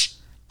 shh,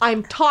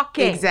 I'm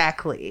talking.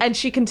 Exactly. And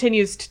she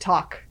continues to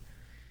talk.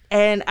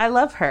 And I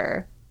love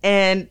her.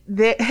 And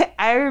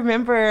I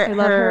remember I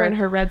love her in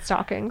her red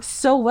stockings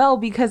so well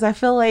because I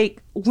feel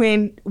like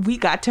when we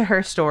got to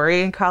her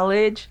story in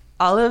college,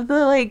 all of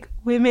the like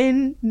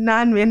women,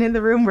 non-men in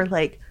the room were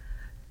like,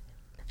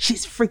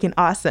 she's freaking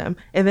awesome.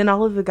 And then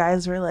all of the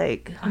guys were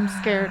like, I'm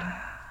scared.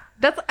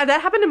 That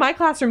happened in my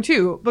classroom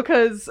too,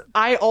 because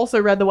I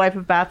also read The Wife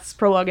of Bath's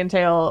prologue and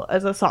tale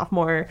as a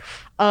sophomore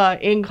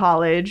in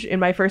college in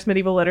my first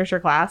medieval literature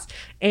class.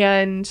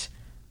 And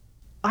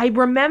I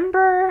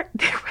remember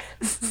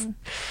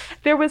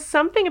there was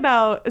something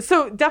about,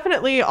 so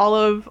definitely all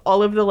of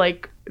the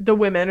like the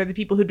women or the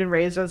people who'd been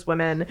raised as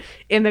women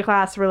in the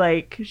class were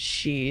like,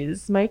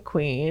 she's my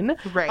queen.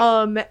 Right.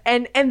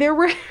 And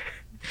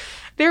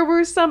there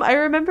were some, I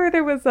remember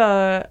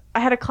I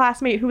had a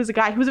classmate who was a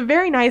guy who was a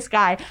very nice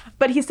guy,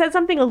 but he said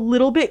something a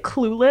little bit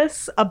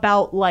clueless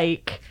about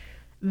like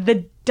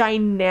the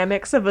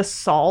dynamics of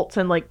assault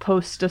and like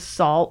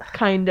post-assault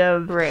kind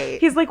of.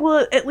 Right. He's like,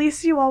 well, at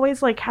least you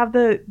always like have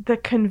the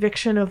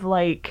conviction of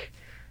like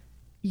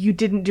you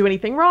didn't do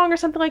anything wrong or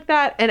something like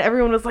that. And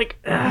everyone was like,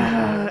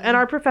 ugh. And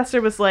our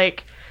professor was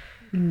like,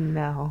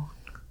 no.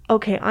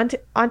 Okay,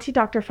 Auntie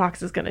Dr.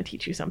 Fox is going to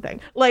teach you something.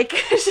 Like,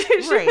 she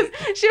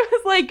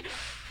was like,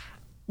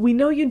 we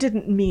know you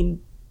didn't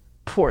mean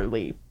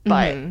poorly,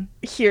 but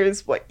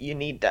here's what you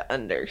need to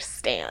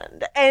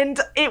understand. And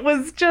it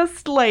was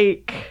just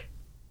like,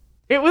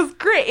 it was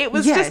great. It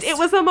was just, it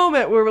was a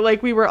moment where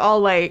we were all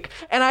like,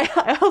 and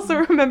I also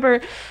remember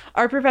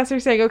our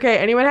professor saying, okay,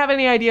 anyone have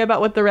any idea about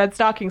what the red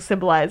stockings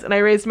symbolize? And I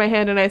raised my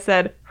hand and I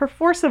said, her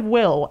force of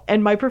will.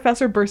 And my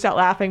professor burst out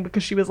laughing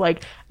because she was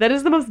like, that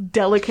is the most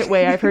delicate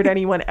way I've heard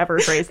anyone ever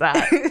phrase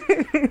that.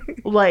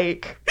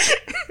 Like...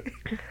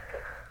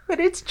 But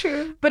it's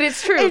true.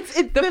 It's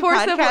the force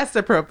podcast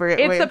appropriate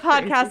way. It's the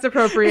podcast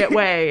appropriate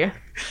way.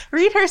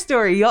 Read her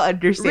story. You'll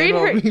understand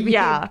what we mean.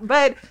 Yeah.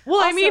 But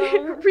well, I mean,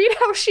 read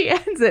how she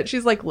ends it.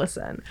 She's like,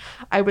 listen,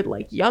 I would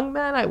like young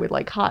men. I would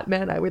like hot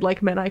men. I would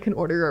like men I can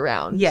order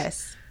around.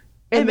 Yes.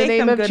 In the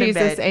name of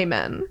Jesus,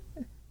 amen.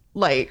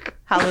 Like,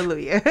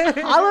 hallelujah.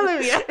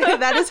 Hallelujah.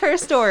 That is her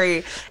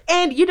story.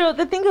 And, you know,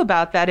 the thing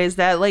about that is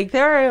that, like,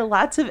 there are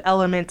lots of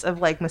elements of,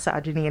 like,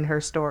 misogyny in her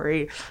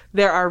story.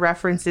 There are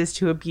references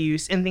to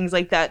abuse and things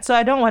like that. So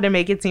I don't want to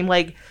make it seem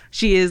like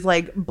she is,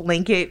 like,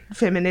 blanket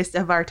feminist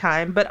of our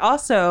time. But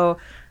also,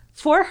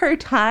 for her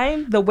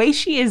time, the way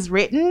she is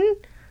written...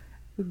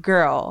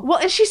 Girl. Well,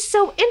 and she's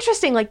so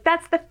interesting. Like,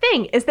 that's the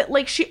thing, is that,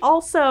 like, she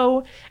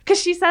also,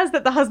 because she says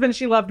that the husband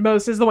she loved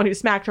most is the one who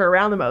smacked her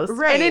around the most.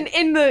 Right. And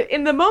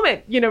in the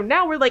moment, you know,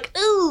 now we're like,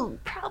 ooh,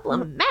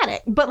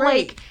 problematic. But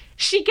like,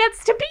 she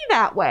gets to be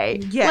that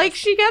way. Yes. Like,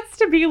 she gets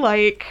to be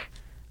like,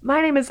 my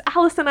name is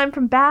Allison, I'm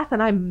from Bath,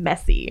 and I'm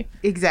messy.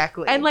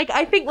 Exactly. And, like,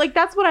 I think, like,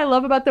 that's what I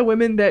love about the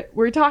women that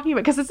we're talking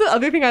about. Because it's the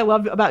other thing I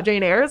love about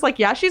Jane Eyre is, like,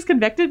 yeah, she's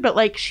convicted, but,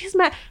 like, she's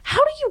mad. How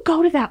do you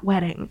go to that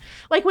wedding?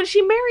 Like, when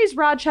she marries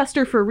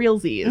Rochester for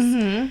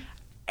realsies,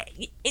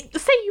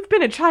 say you've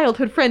been a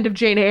childhood friend of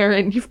Jane Eyre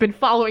and you've been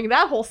following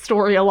that whole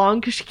story along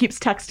because she keeps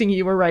texting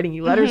you or writing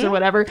you letters or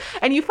whatever,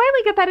 and you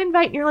finally get that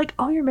invite and you're like,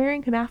 oh, you're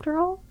marrying him after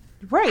all?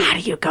 Right. How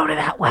do you go to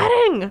that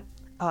wedding?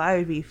 Oh, I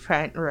would be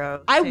front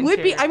row. I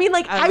would be. I mean,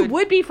 like, I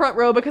would be front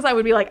row because I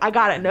would be like, I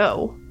gotta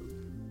know.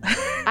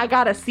 I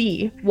gotta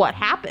see what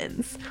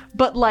happens.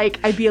 But, like,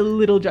 I'd be a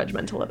little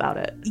judgmental about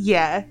it.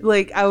 Yeah.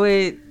 Like, I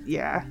would,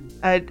 yeah.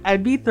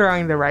 I'd be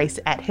throwing the rice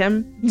at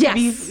him.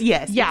 Yes.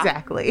 Yes, Yeah.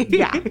 exactly.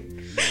 Yeah.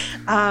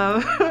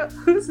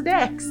 Who's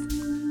next?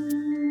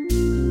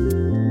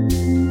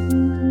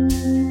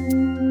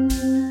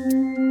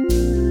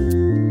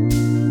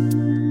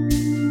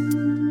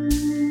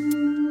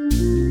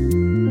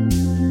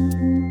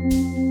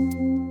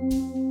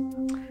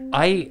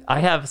 I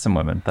have some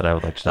women that I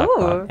would like to talk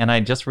Ooh. about. And I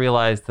just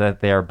realized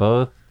that they are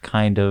both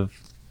kind of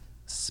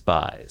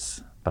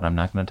spies. But I'm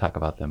not going to talk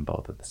about them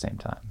both at the same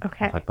time.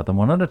 Okay. I'll talk about them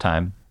one at a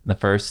time. The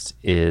first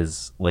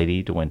is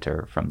Lady de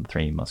Winter from the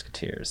Three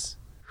Musketeers,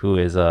 who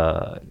is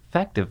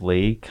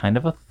effectively kind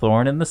of a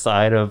thorn in the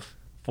side of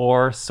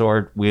four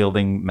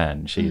sword-wielding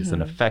men. She's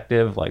an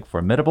effective, like,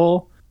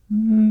 formidable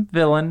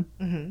villain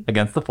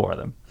against the four of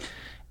them.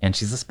 And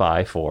she's a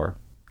spy for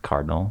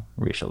Cardinal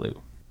Richelieu.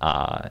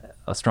 A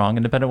strong,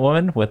 independent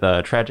woman with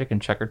a tragic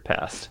and checkered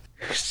past,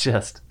 who's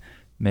just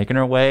making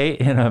her way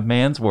in a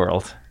man's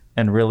world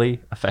and really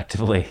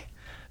effectively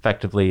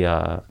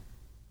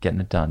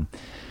getting it done.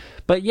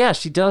 But yeah,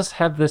 she does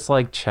have this,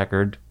 like,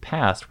 checkered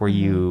past where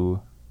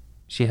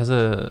she has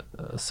a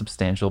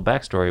substantial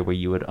backstory where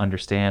you would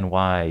understand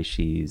why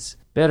she's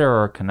bitter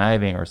or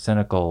conniving or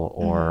cynical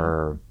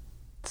or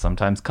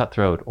sometimes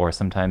cutthroat or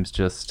sometimes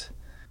just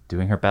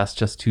doing her best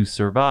just to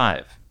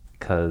survive,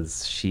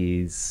 because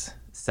she's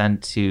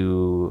sent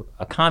to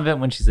a convent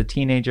when she's a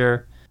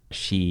teenager.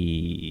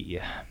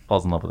 She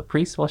falls in love with a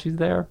priest while she's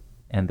there,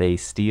 and they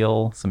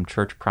steal some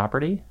church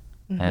property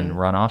and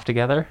run off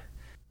together.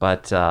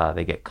 But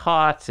they get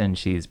caught, and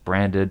she's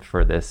branded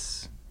for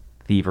this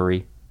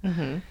thievery.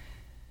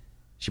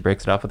 She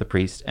breaks it off with the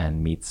priest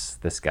and meets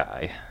this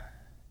guy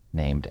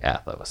named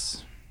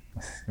Athos.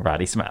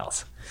 Roddy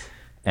smiles.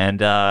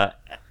 And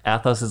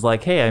Athos is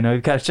like, hey, I know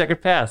you've got a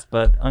checkered past,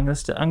 but I'm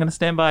gonna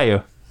stand by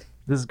you.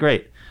 This is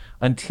great.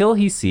 Until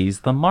he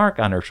sees the mark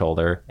on her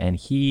shoulder, and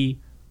he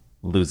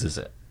loses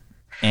it.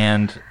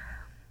 And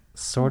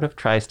sort of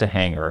tries to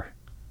hang her.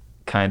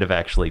 Kind of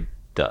actually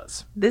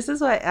does. This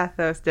is why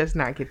Athos does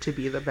not get to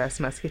be the best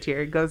musketeer.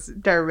 It goes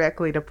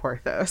directly to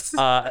Porthos.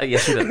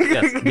 Yes, it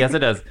does. Yes, it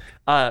does.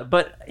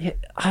 But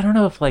I don't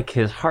know if, like,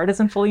 his heart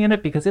isn't fully in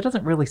it, because it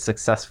doesn't really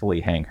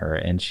successfully hang her,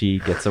 and she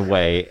gets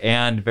away.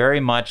 And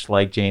very much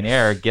like Jane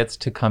Eyre, gets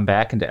to come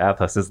back into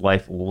Athos's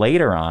life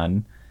later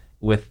on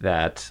with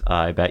that,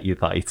 I bet you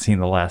thought you'd seen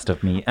the last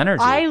of me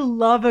energy. I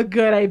love a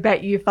good, I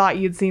bet you thought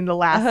you'd seen the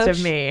last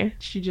of me.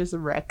 She just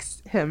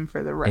wrecks him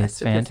for the rest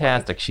It's of his life.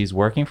 fantastic. She's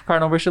working for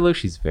Cardinal Richelieu.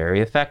 She's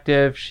very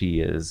effective. She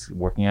is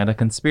working on a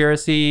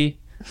conspiracy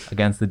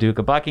against the Duke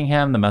of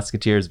Buckingham. The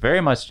Musketeers very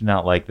much do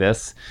not like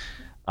this.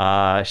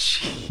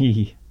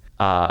 She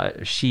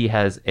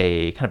has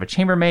a kind of a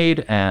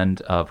chambermaid,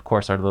 and of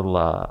course our little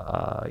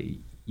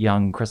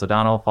young Chris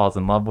O'Donnell falls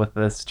in love with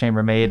this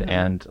chambermaid,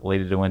 and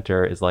Lady de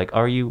Winter is like,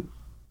 are you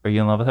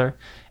in love with her?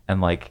 And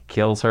like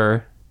kills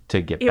her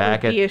to get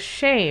back It would at... be a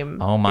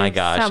shame. Oh my if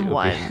gosh, it would be-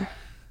 someone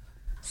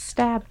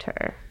stabbed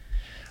her.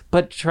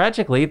 But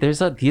tragically,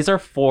 these are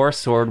 4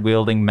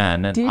 sword-wielding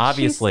men, and Did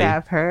obviously... she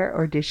stab her,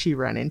 or did she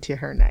run into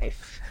her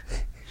knife?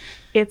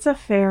 It's a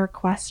fair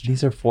question.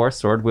 These are 4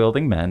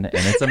 sword-wielding men, and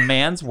it's a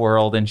man's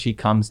world, and she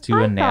comes to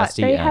a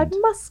nasty they end. had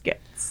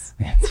muskets.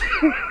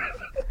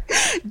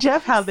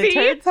 Jeff, how the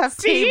turds have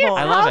tables.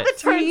 I love how it.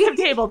 the turds have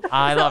tabled.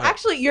 I love it.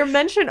 Actually, your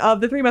mention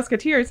of the Three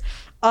Musketeers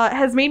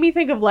has made me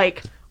think of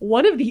like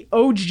one of the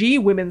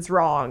OG women's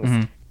wrongs.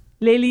 Mm-hmm.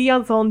 Les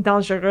Liasons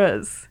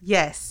Dangereuses.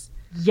 Yes.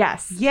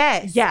 Yes.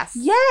 Yes. Yes.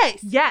 Yes.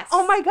 Yes.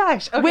 Oh my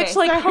gosh. Okay, Which,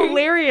 like, sorry.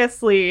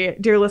 hilariously,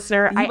 dear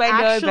listener, You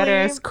might know it better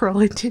as Cruel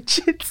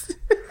Intentions.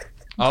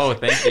 Oh,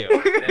 thank you.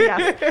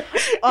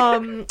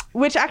 Yes.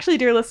 Which actually,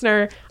 dear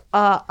listener,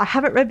 I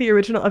haven't read the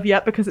original of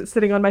yet because it's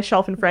sitting on my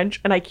shelf in French,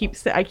 and I keep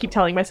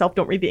telling myself,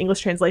 don't read the English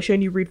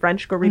translation. You read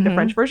French, go read the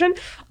French version.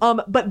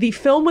 But the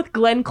film with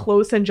Glenn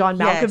Close and John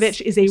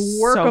Malkovich is a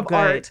work so of good.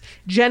 art.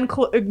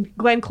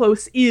 Glenn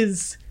Close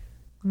is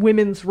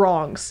women's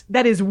wrongs.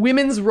 That is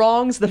Women's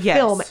Wrongs, the Yes.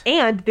 film.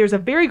 And there's a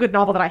very good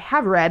novel that I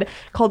have read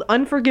called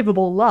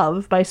Unforgivable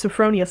Love by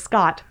Sophronia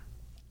Scott,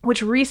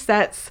 which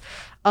resets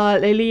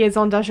Les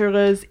Liasons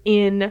Dangereuses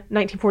in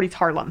 1940s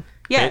Harlem.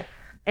 Yeah. Okay.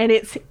 And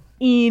it's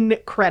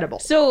incredible.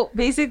 So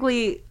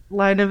basically,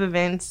 line of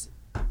events,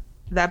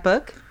 that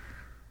book,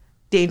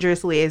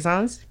 Dangerous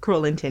Liaisons,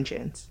 Cruel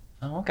Intentions.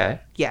 Oh, okay.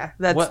 Yeah,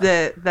 that's What-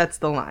 that's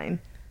the line.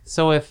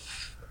 So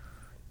if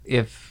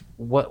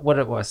what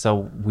it was,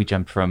 so we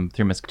jumped from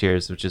Three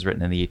Musketeers, which is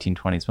written in the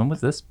 1820s. When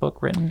was this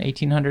book written?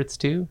 1800s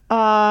too?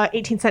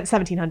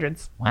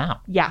 1700s. Wow.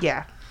 Yeah.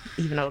 Yeah,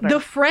 even older. The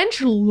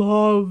French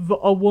love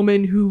a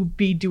woman who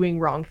be doing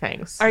wrong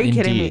things. Are you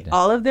kidding me? Indeed.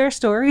 All of their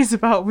stories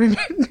about women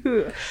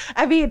who,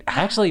 I mean,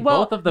 Actually,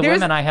 Well, both of the there's-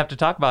 women I have to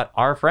talk about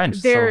are French.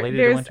 So Lady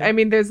de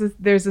Winter.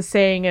 there's a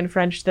saying in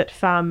French that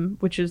femme,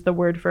 which is the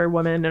word for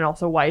woman and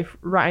also wife,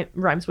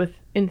 rhymes with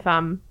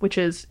infâme, which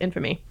is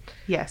infamy.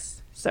 yes.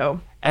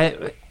 So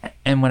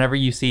And whenever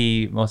you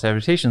see most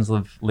adaptations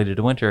of Lady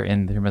de Winter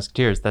in The Three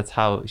Musketeers, that's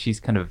how she's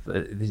kind of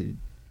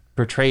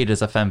portrayed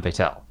as a femme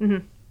fatale,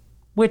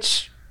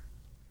 which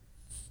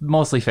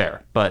mostly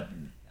fair, but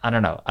I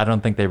don't know. I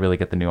don't think they really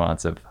get the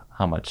nuance of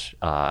how much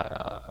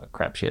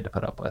crap she had to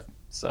put up with.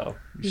 So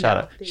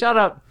shout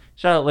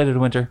out, Lady de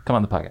Winter. Come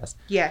on the podcast.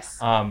 Yes.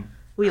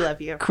 We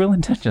love you. Cruel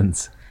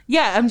Intentions.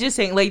 Yeah, I'm just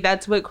saying, like,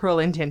 that's what Cruel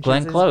Intentions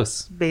Glenn is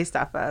Close, based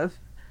off of.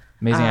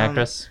 amazing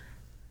actress.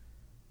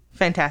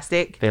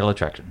 Fantastic. Fatal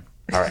Attraction.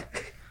 All right,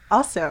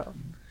 Also,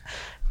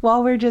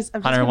 while we're just...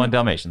 I'm just 101 gonna-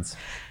 Dalmatians.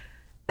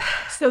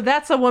 So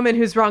that's a woman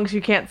whose wrongs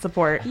you can't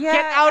support. Yeah,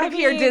 Get out I of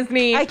here, mean,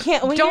 Disney. I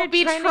can't- when Don't you're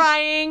be trying to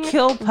trying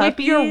kill with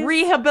your puppies.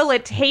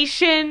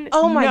 rehabilitation.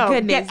 Oh my No,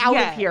 goodness, Get out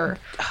yeah. of here.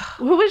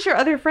 Who was your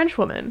other French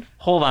woman?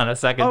 Hold on a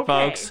second, Okay.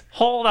 folks.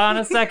 Hold on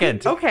a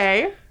second.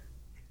 Okay.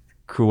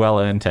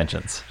 Cruella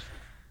Intentions.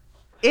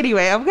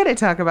 Anyway, I'm going to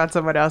talk about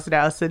someone else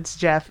now since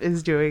Jeff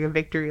is doing a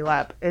victory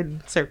lap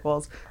in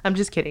circles. I'm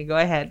just kidding. Go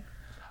ahead.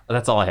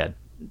 That's all I had.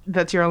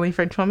 That's your only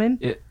French woman?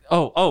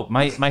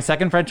 My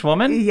second French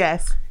woman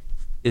Yes.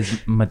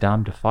 is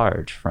Madame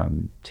Defarge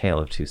from Tale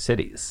of Two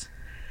Cities.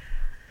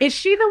 Is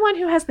she the one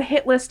who has the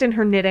hit list in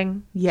her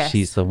knitting? Yes.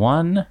 She's the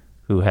one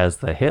who has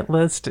the hit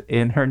list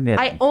in her knitting.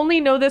 I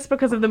only know this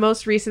because of the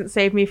most recent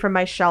Save Me From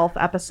My Shelf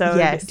episode.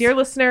 Yes. Dear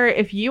listener,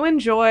 if you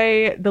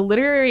enjoy the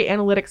literary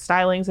analytic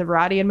stylings of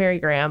Roddy and Mary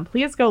Graham,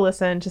 please go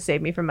listen to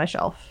Save Me From My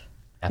Shelf.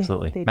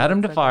 Absolutely. they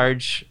Madame do so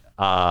Defarge,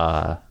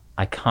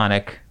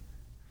 iconic,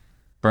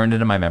 burned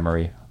into my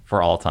memory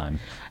for all time.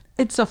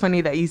 It's so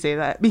funny that you say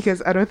that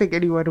because I don't think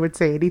anyone would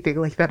say anything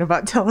like that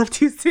about Tale of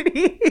Two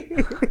Cities.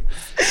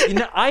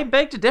 I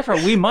beg to differ.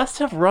 We must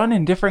have run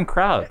in different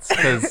crowds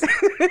because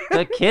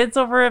the kids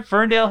over at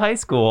Ferndale High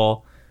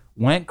School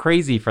went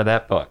crazy for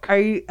that book. Are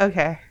you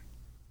okay?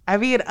 I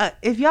mean,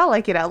 if y'all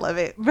like it, I love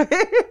it.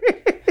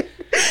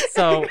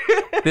 So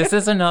this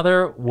is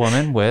another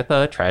woman with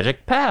a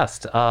tragic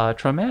past,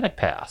 traumatic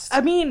past.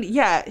 I mean,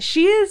 yeah,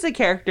 she is a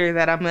character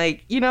that I'm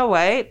like, you know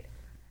what?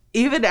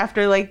 Even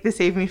after like the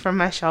Save Me From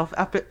My Shelf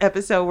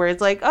episode where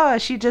it's like, oh,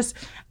 she just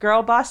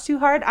girl bossed too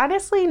hard.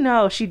 Honestly,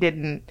 no, she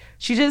didn't.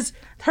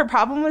 Her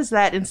problem was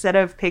that instead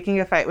of picking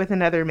a fight with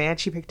another man,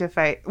 she picked a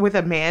fight with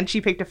a man. She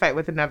picked a fight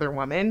with another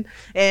woman.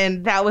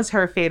 And that was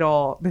her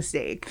fatal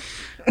mistake.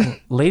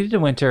 Lady de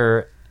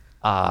Winter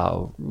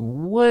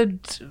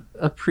would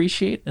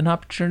appreciate an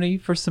opportunity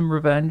for some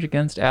revenge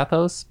against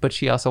Athos, but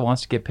she also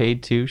wants to get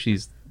paid too.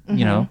 She's,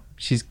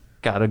 she's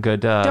got a good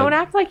Don't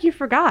act like you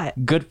forgot.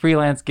 good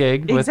freelance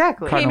gig with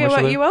Exactly. Pay Cardinal me what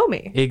Richelieu. you owe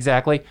me.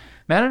 Exactly.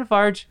 Madame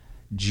Defarge,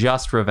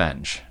 just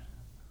revenge.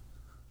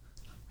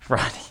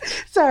 Roddy.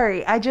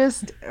 Sorry,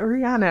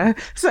 Rihanna.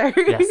 Sorry.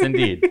 Yes,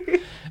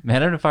 indeed.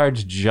 Madame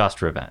Defarge,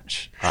 just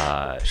revenge.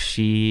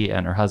 She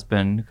and her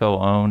husband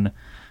co-own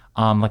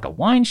like a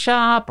wine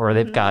shop, or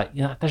they've got,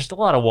 there's a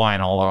lot of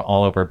wine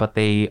all over, but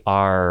they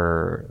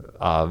are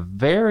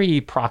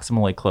very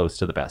proximally close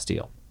to the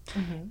Bastille.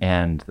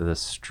 And the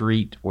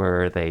street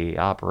where they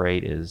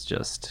operate is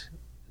just,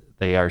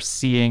 they are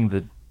seeing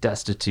the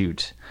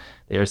destitute.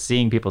 They are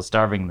seeing people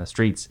starving in the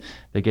streets.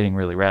 They're getting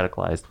really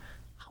radicalized.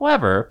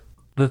 However,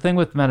 the thing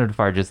with Madame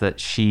Defarge is that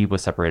she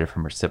was separated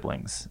from her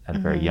siblings at a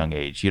very young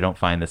age. You don't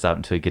find this out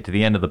until you get to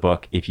the end of the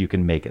book, if you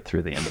can make it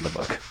through the end of the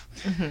book.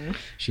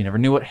 She never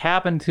knew what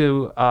happened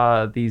to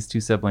these two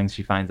siblings.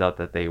 She finds out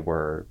that they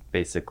were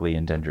basically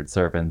indentured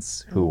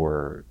servants who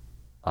were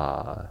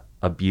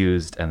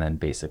abused and then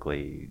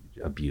basically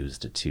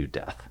abused to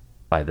death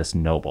by this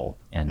noble.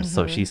 And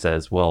so she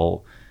says,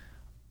 well,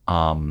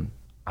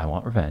 I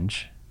want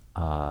revenge.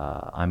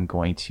 I'm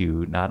going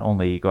to not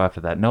only go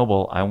after that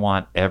noble, I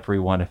want every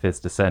one of his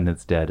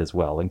descendants dead as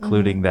well,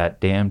 including that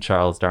damn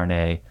Charles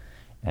Darnay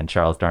and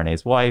Charles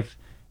Darnay's wife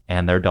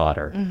and their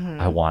daughter.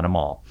 I want them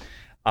all.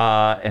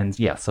 And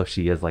yeah, so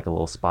she is like a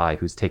little spy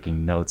who's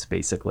taking notes,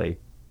 basically.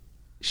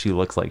 She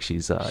looks like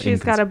she's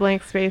got a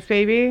blank space,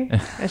 baby.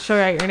 And she'll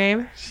write your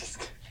name.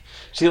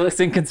 She looks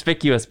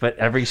inconspicuous, but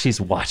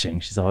she's watching.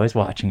 She's always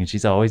watching, and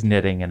she's always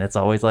knitting, and it's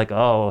always like,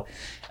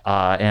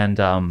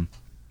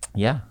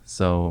 yeah,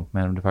 so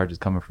Madame Defarge is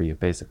coming for you,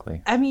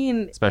 basically. I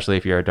mean, especially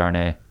if you're a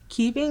Darnay.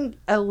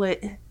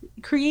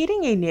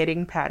 Creating a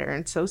knitting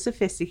pattern so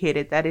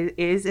sophisticated that it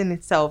is in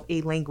itself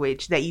a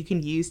language that you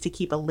can use to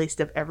keep a list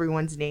of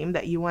everyone's name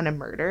that you want to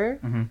murder.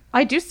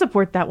 I do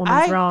support that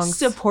woman's wrongs.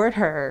 I support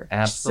her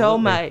so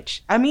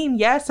much. I mean,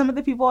 yeah, some of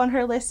the people on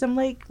her list, I'm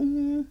like,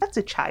 that's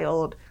a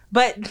child.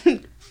 But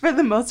for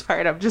the most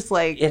part, I'm just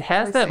like... It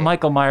has that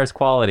Michael Myers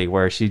quality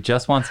where she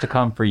just wants to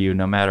come for you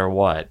no matter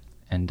what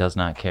and does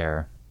not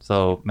care.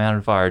 So,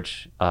 Madame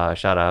Defarge,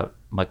 shout out,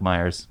 Mike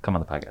Myers, come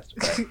on the podcast.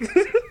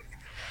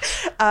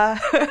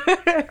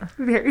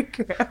 Very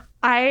good.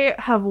 I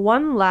have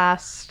one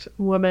last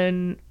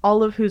woman,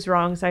 all of whose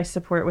wrongs I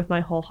support with my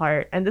whole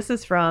heart. And this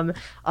is from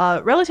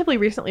a relatively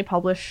recently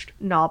published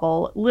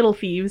novel, Little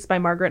Thieves by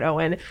Margaret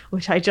Owen,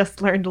 which I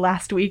just learned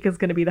last week is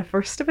going to be the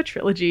first of a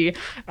trilogy.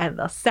 And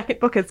the second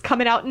book is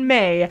coming out in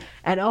May.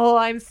 And oh,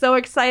 I'm so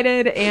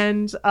excited.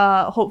 And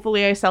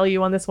hopefully I sell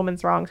you on this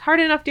woman's wrongs hard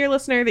enough, dear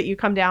listener, that you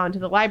come down to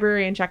the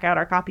library and check out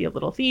our copy of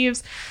Little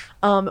Thieves.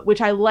 Which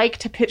I like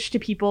to pitch to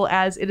people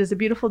as it is a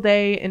beautiful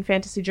day in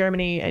fantasy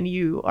Germany and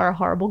you are a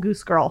horrible goose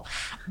girl,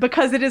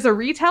 because it is a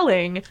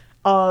retelling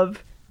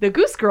of the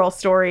Goose Girl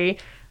story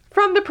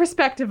from the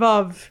perspective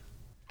of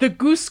the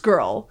Goose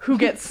Girl who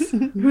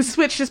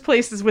switches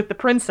places with the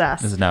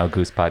princess. This is now a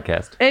Goose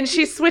podcast. And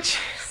she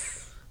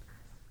switches.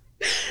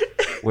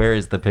 Where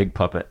is the pig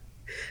puppet?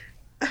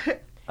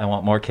 I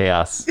want more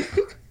chaos.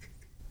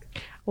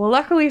 Well,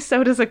 luckily,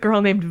 so does a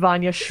girl named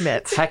Vanya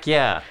Schmidt. Heck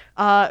yeah.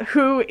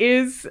 Who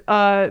is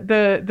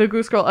the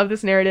Goose Girl of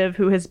this narrative,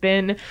 who has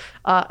been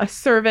a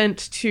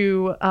servant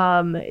to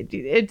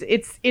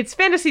it's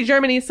fantasy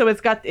Germany, so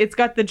it's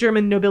got the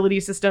German nobility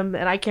system,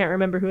 and I can't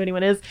remember who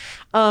anyone is.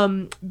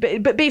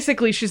 But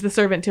basically, she's the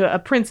servant to a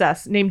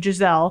princess named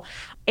Giselle,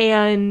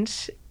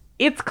 and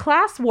it's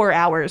class war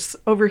hours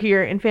over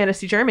here in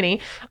fantasy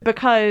Germany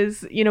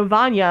because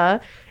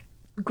Vanya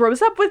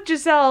grows up with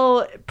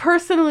Giselle.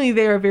 Personally,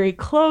 they are very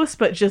close,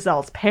 but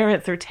Giselle's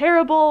parents are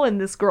terrible, and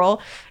this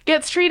girl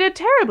gets treated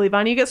terribly.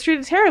 Vanya gets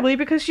treated terribly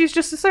because she's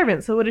just a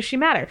servant, so what does she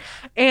matter?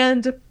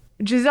 And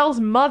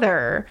Giselle's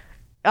mother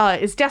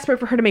is desperate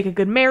for her to make a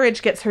good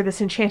marriage, gets her this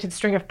enchanted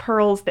string of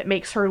pearls that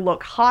makes her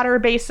look hotter,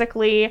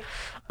 basically.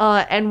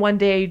 And one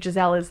day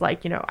Giselle is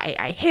like,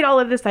 I hate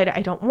all of this.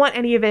 I don't want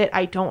any of it.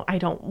 I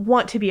don't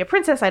want to be a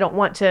princess. I don't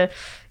want to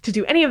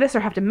do any of this or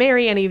have to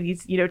marry any of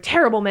these,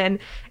 terrible men.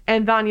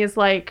 And Vanya's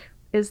like,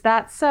 is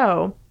that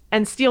so?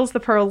 And steals the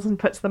pearls and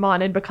puts them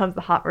on and becomes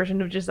the hot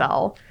version of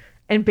Giselle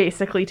and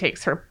basically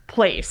takes her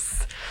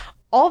place.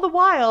 All the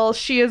while,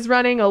 she is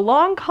running a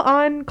long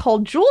con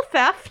called Jewel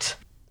Theft.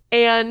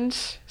 And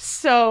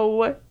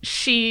so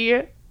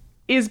she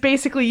is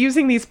basically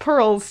using these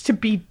pearls to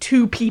be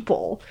two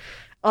people.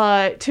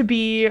 To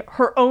be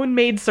her own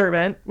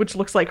maidservant, which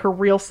looks like her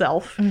real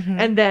self,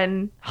 and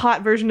then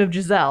hot version of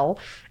Giselle.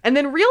 And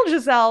then real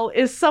Giselle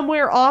is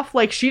somewhere off,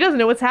 like she doesn't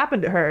know what's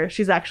happened to her.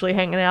 She's actually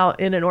hanging out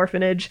in an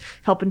orphanage,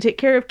 helping take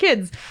care of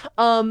kids.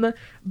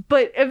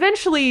 But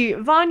eventually,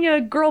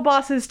 Vanya girl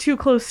bosses too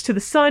close to the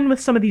sun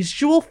with some of these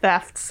jewel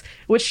thefts,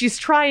 which she's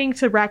trying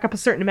to rack up a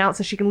certain amount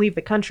so she can leave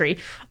the country.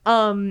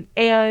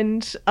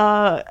 And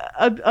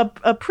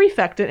a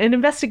prefect, an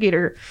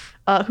investigator,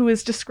 who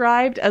is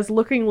described as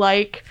looking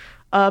like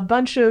a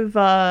bunch of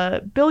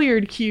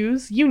billiard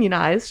cues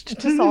unionized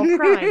to solve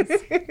crimes.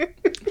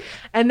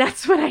 And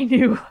that's when I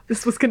knew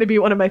this was going to be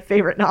one of my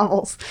favorite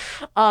novels.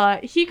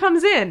 He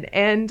comes in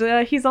and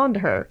he's on to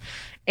her.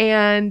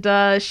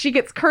 And she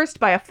gets cursed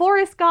by a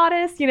forest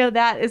goddess.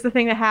 That is the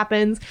thing that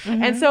happens.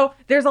 And so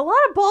there's a lot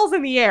of balls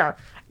in the air.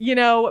 you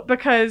know,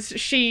 because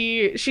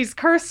she's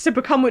cursed to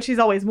become what she's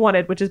always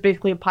wanted, which is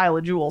basically a pile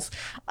of jewels,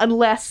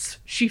 unless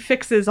she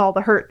fixes all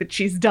the hurt that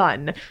she's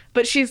done.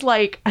 But she's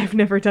like, I've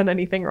never done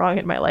anything wrong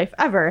in my life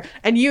ever.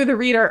 And you, the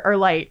reader, are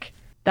like,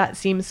 that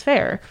seems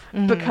fair,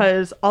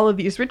 because all of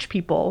these rich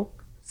people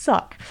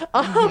suck.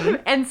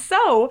 And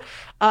so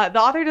the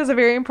author does a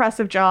very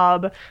impressive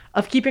job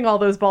of keeping all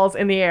those balls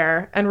in the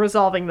air and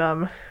resolving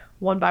them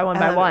one by one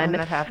by one.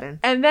 That happened.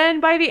 And then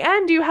by the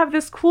end, you have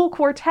this cool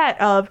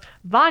quartet of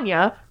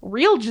Vanya,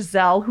 real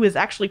Giselle, who has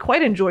actually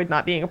quite enjoyed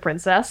not being a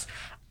princess,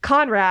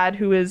 Conrad,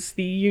 who is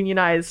the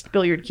unionized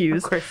billiard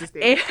cues, Of course he's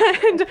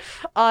the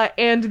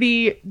and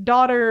the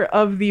daughter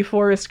of the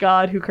forest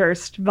god who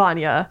cursed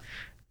Vanya.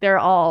 They're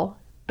all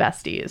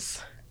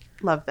besties.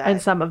 Love that.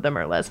 And some of them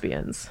are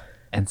lesbians.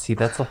 And see,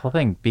 that's the whole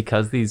thing.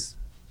 Because these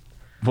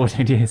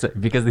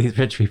because these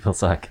rich people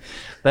suck.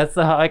 That's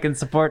how I can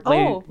support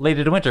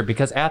Lady de Winter,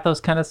 because Athos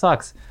kind of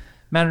sucks.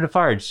 Madame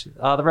Defarge,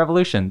 the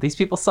Revolution. These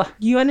people suck.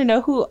 You want to know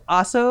who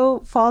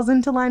also falls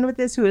into line with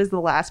this? Who is the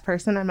last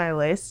person on my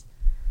list?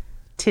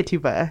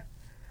 Tituba.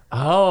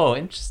 Oh,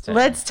 interesting.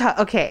 Let's talk.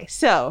 Okay,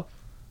 so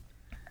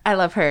I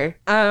love her.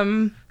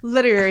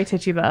 Literary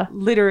Tituba.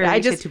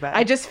 Tituba.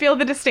 I just feel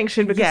the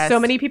distinction because Yes. so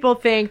many people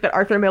think that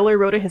Arthur Miller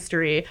wrote a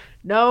history.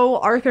 No,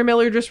 Arthur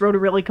Miller just wrote a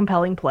really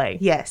compelling play.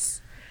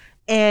 Yes.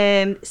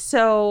 And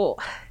so,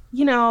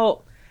 you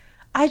know,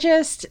 I'm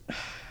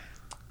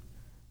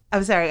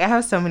sorry, I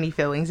have so many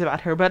feelings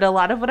about her, but a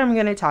lot of what I'm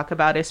going to talk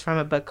about is from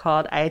a book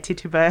called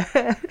Tituba,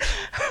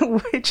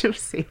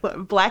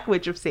 Black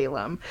Witch of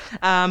Salem,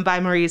 by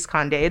Maurice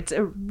Condé. It's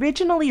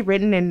originally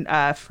written in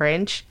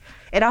French.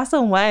 It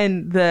also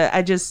won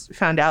I just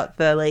found out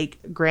the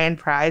grand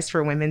prize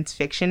for women's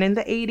fiction in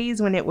the 80s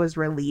when it was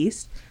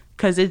released,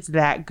 because it's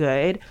that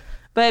good.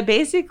 But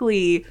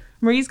basically,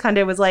 Maurice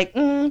Condé was like,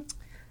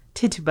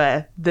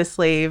 Tituba, the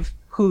slave,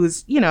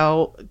 who's, you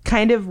know,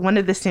 kind of one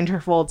of the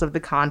centerfolds of the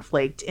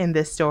conflict in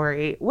this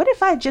story. What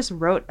if I just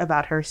wrote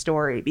about her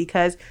story?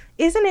 Because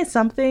isn't it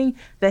something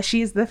that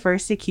she's the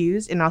first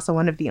accused and also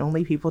one of the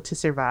only people to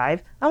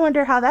survive? I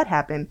wonder how that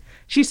happened.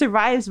 She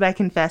survives by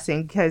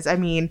confessing, because, I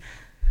mean,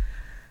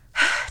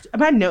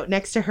 my note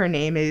next to her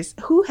name is,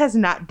 who has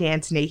not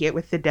danced naked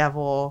with the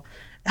devil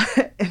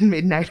at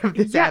midnight of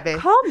the Sabbath?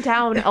 Calm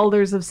down,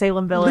 elders of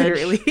Salem Village.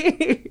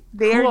 Literally.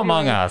 Who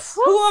among us?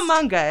 Who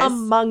among us?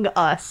 Among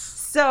us.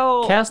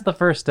 So Cast the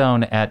first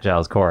stone at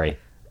Giles Corey.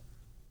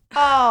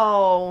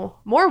 Oh,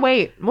 more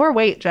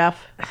weight,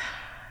 Jeff.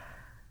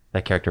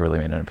 That character really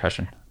made an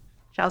impression.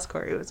 Giles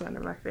Corey was one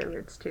of my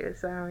favorites too,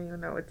 so I don't even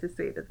know what to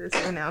say to this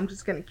right now. I'm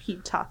just gonna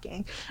keep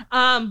talking.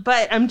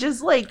 But I'm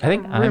just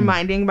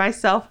reminding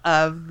myself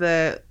of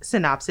the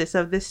synopsis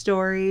of this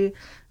story.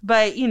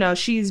 But you know,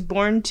 she's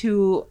born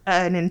to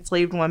an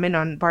enslaved woman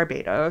on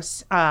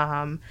Barbados,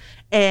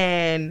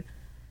 and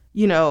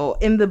you know,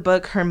 in the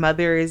book, her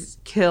mother is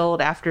killed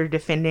after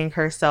defending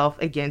herself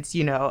against,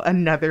 you know,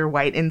 another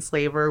white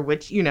enslaver,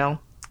 which, you know,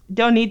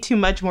 don't need too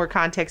much more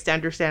context to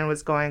understand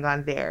what's going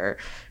on there.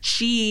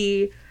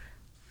 She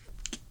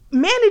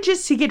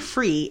manages to get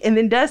free and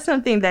then does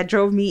something that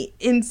drove me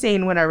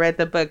insane when I read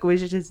the book,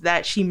 which is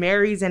that she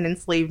marries an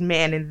enslaved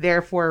man and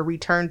therefore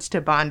returns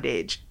to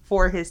bondage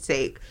for his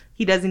sake.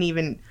 He doesn't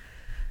even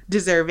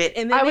deserve it.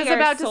 And then I was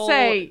about to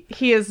say,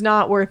 he is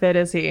not worth it,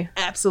 is he?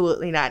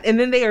 Absolutely not. And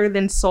then they are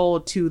then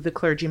sold to the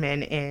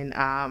clergyman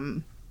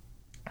in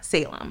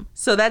Salem.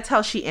 So that's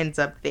how she ends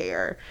up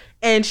there.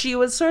 And she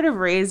was sort of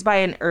raised by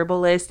an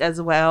herbalist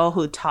as well,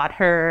 who taught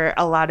her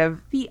a lot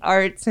of the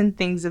arts and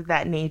things of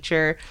that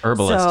nature.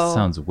 Herbalist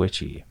sounds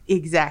witchy.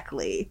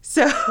 Exactly.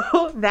 So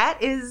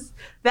that is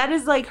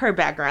like her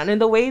background.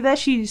 And the way that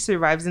she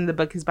survives in the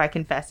book is by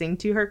confessing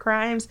to her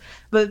crimes.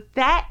 But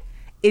that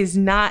is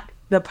not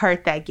the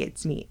part that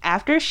gets me.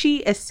 After she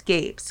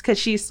escapes, because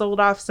she's sold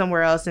off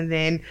somewhere else, and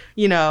then,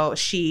 you know,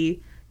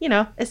 she, you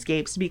know,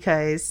 escapes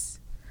because,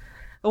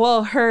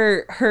 well,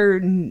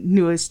 her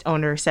newest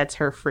owner sets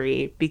her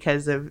free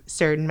because of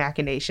certain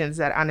machinations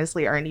that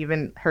honestly aren't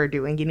even her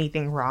doing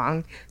anything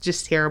wrong.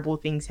 Just terrible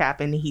things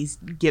happen. He's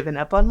given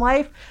up on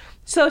life.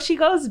 So she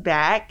goes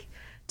back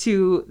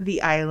to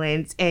the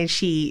islands and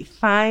she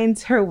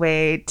finds her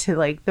way to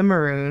like the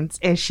Maroons,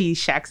 and she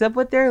shacks up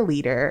with their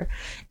leader,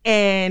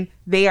 and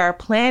they are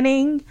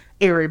planning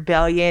a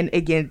rebellion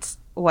against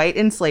white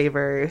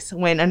enslavers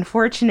when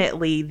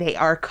unfortunately they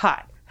are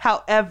caught.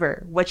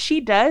 However, what she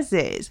does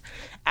is,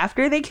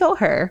 after they kill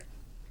her,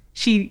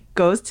 she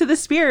goes to the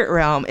spirit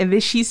realm, and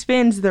then she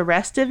spends the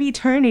rest of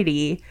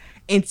eternity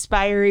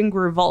inspiring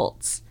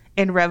revolts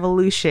and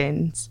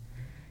revolutions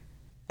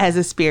as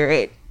a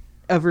spirit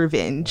of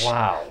revenge.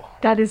 Wow.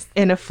 That is,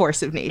 in a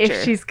force of nature.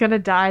 if she's gonna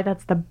die,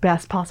 that's the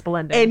best possible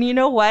ending. And you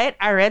know what?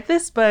 I read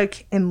this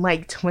book in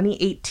like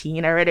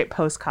 2018. I read it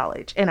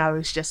post-college, and I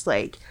was just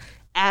like,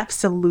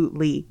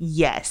 absolutely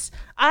yes.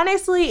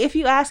 Honestly, if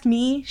you ask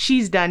me,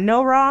 she's done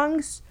no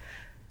wrongs,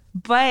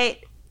 but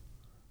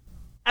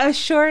I was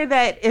sure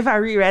that if I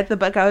reread the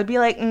book, I would be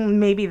like,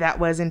 maybe that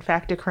was in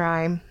fact a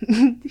crime.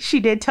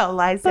 She did tell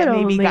lies that but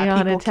maybe only got on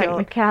people a killed.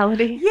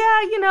 technicality.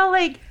 Yeah, you know,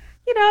 like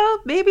you know,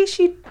 maybe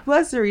she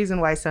was the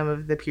reason why some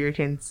of the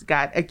Puritans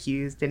got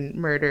accused and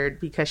murdered,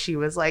 because she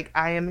was like,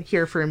 I am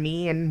here for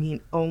me and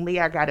me only.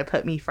 I gotta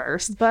put me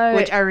first, But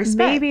which I respect.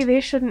 maybe they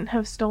shouldn't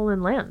have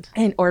stolen land.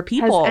 Or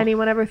people. Has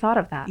anyone ever thought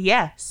of that?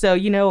 Yeah. So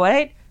you know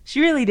what? She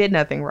really did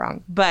nothing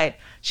wrong. But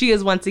she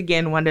is once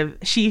again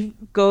she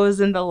goes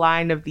in the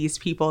line of these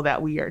people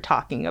that we are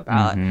talking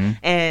about. Mm-hmm.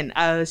 And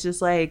I was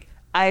just like,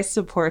 I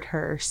support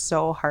her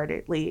so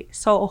wholeheartedly.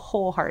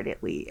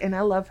 And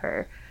I love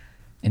her.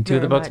 And two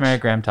of the Very books much. Mary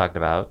Graham talked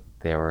about,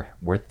 they were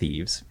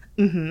thieves.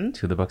 Mm-hmm.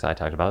 Two of the books I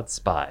talked about,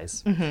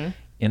 spies. Mm-hmm.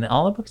 In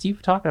all the books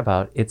you've talked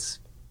about,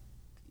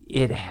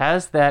 it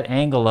has that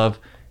angle of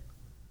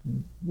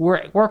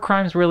were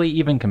crimes really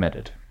even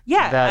committed?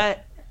 Yeah.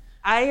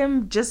 I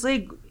am just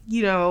like,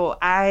 you know,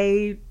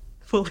 I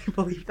fully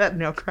believe that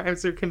no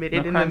crimes are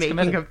committed in the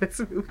making of this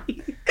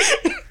movie.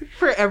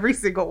 For every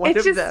single one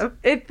of them.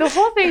 The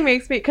whole thing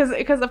makes me,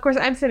 because of course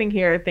I'm sitting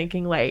here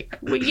thinking like,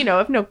 well, you know,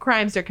 if no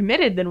crimes are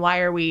committed, then why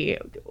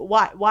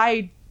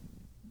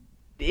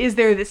is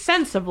there this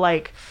sense of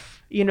like,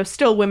 you know,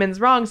 still women's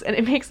wrongs? And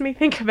it makes me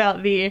think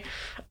about the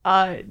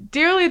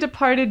dearly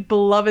departed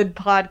beloved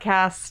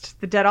podcast,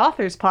 the Dead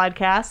Authors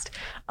podcast,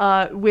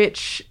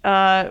 which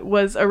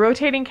was a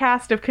rotating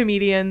cast of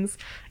comedians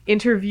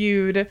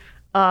interviewed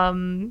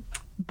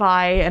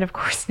by, and of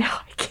course now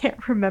I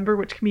can't remember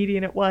which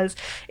comedian it was,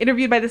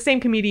 interviewed by the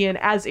same comedian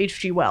as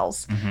H.G.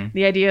 Wells. Mm-hmm.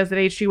 The idea is that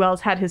H.G. Wells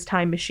had his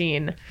time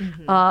machine.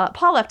 Mm-hmm.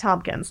 Paul F.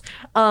 Tompkins.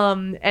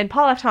 And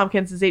Paul F.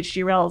 Tompkins as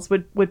H.G. Wells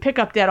would pick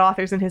up dead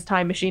authors in his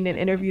time machine and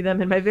interview them.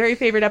 And my very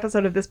favorite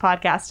episode of this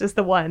podcast is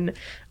the one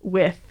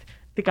with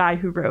the guy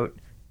who wrote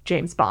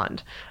James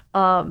Bond.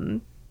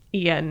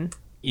 Ian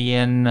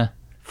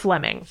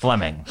Fleming.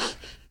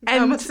 I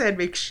almost said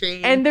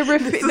McShane. And the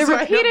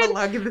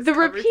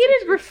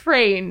repeated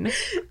refrain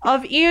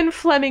of Ian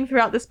Fleming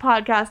throughout this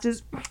podcast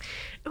is,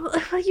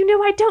 well, you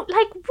know, I don't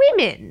like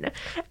women.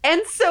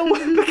 And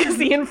so,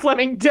 because Ian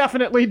Fleming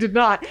definitely did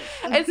not.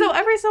 And so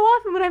every so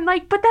often when I'm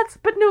like, but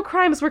no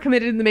crimes were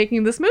committed in the making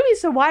of this movie,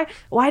 so why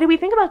do we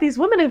think about these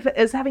women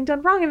as having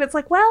done wrong? And it's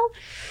like, well,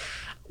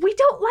 we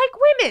don't like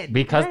women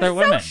because they're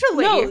women.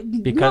 Socially, they're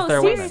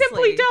women. We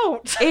simply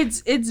don't.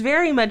 It's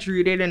very much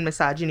rooted in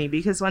misogyny,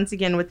 because once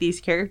again with these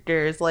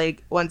characters,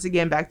 like once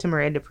again back to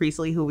Miranda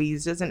Priestley, who we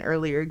used as an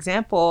earlier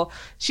example,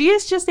 she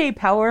is just a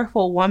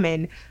powerful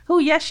woman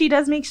who, yes, she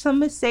does make some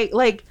mistakes.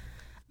 Like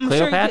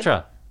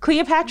Cleopatra.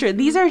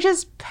 These are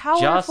just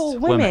powerful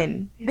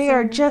women. They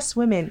are just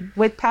women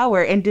with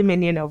power and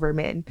dominion over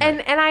men.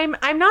 And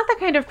I'm not the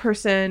kind of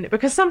person,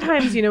 because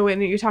sometimes, you know,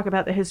 when you talk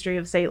about the history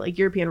of, say, like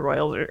European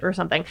royals or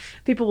something,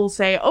 people will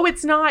say, oh,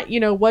 it's not, you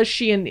know, was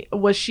she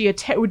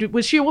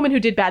a woman who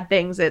did bad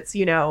things? It's,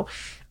 you know,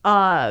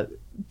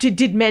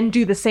 did men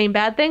do the same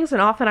bad things?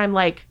 And often I'm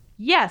like,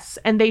 yes,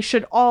 and they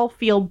should all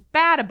feel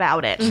bad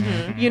about it.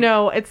 Mm-hmm. You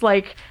know, it's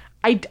like,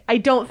 I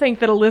don't think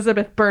that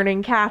Elizabeth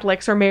burning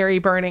Catholics or Mary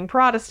burning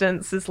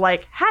Protestants is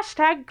like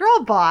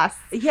 #girl boss.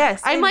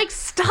 Yes. I'm like,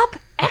 stop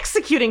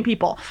executing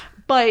people.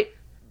 But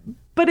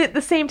at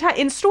the same time,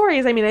 in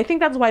stories, I mean, I think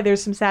that's why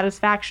there's some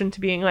satisfaction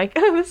to being like,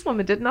 oh, this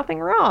woman did nothing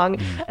wrong,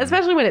 mm-hmm.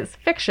 especially when it's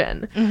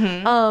fiction.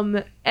 Mm-hmm.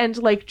 And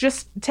like,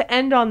 just to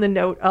end on the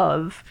note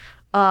of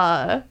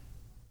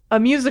a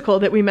musical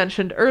that we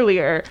mentioned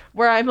earlier,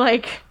 where I'm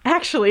like,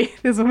 actually,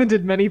 this woman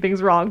did many things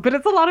wrong, but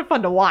it's a lot of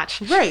fun to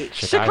watch. Right.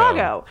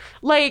 Chicago.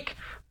 Like,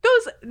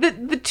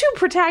 the two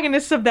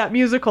protagonists of that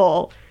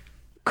musical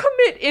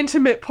commit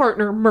intimate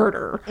partner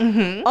murder,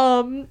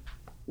 mm-hmm.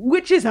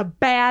 Which is a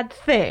bad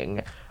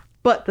thing.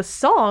 But the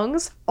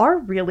songs are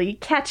really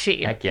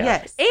catchy. Heck yeah.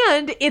 Yes.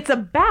 And it's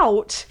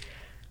about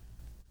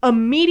a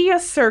media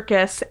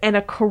circus and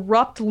a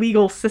corrupt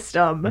legal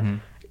system mm-hmm.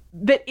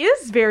 that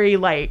is very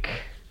like,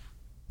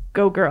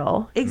 go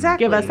girl.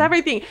 Exactly. Give us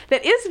everything.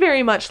 That is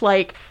very much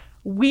like,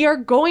 we are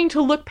going to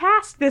look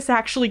past this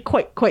actually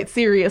quite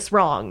serious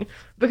wrong.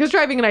 Because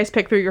driving an ice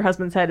pick through your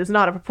husband's head is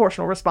not a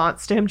proportional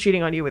response to him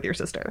cheating on you with your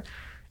sister.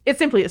 It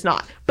simply is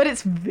not. But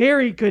it's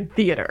very good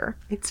theater.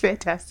 It's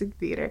fantastic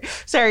theater.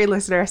 Sorry,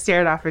 listener, I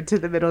stared off into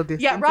the middle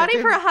distance. Yeah,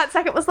 Roddy for a hot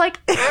second was like...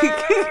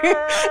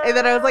 And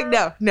then I was like,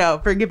 no,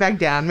 bring it back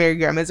down. Mary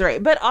Graham is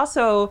right. But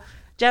also...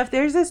 Jeff,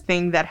 there's this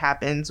thing that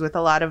happens with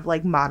a lot of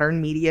like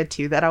modern media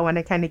too that I want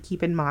to kind of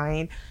keep in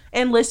mind.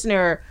 And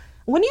listener,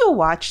 when you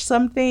watch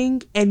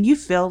something and you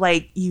feel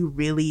like you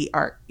really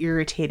are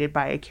irritated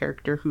by a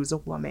character who's a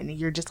woman and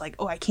you're just like,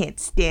 oh, I can't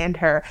stand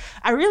her,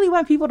 I really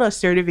want people to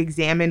sort of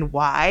examine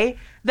why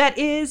that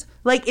is.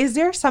 Like, is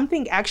there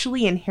something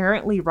actually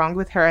inherently wrong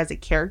with her as a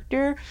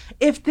character?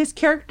 If this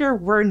character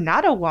were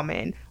not a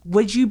woman,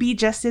 would you be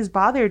just as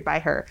bothered by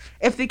her?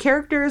 If the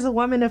character is a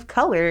woman of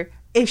color,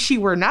 if she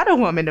were not a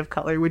woman of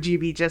color, would you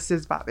be just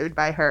as bothered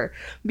by her?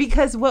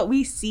 Because what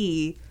we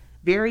see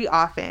very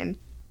often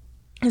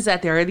is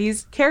that there are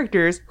these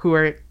characters who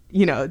are,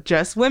 you know,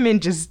 just women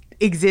just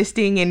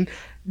existing in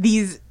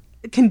these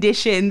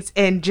conditions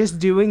and just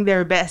doing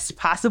their best,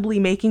 possibly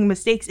making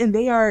mistakes, and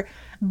they are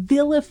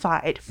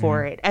vilified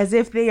for it as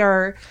if they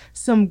are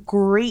some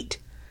great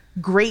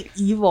great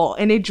evil,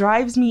 and it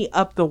drives me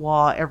up the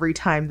wall every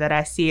time that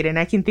I see it. And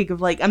I can think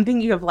of I'm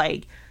thinking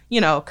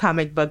of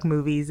comic book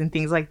movies and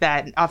things like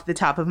that off the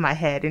top of my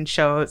head and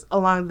shows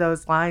along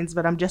those lines.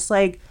 But I'm just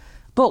like,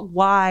 but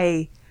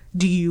why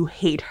do you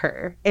hate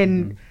her?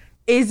 And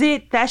is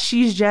it that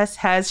she's just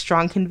has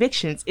strong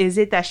convictions? Is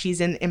it that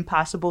she's in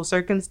impossible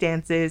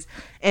circumstances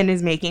and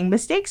is making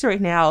mistakes right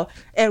now?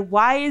 And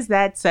why is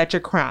that such a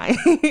crime?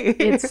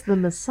 It's the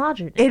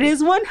misogyny. It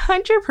is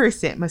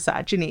 100%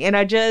 misogyny.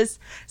 And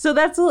so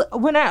that's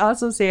when I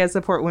also say I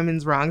support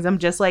women's wrongs. I'm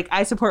just like,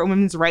 I support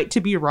women's right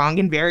to be wrong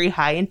in very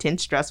high,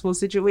 intense, stressful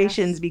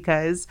situations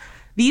because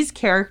these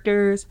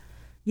characters,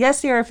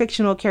 yes, they are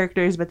fictional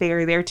characters, but they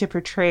are there to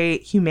portray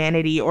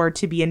humanity or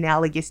to be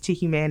analogous to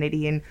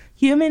humanity. And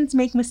humans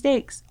make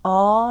mistakes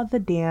all the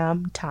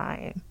damn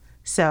time.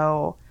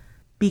 So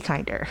be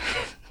kinder.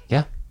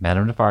 Yeah.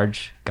 Madame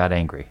Defarge got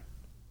angry.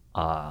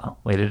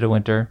 Waited a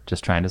winter,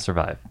 just trying to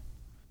survive.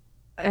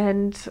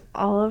 And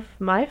all of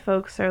my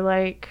folks are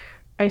like,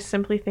 I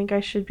simply think I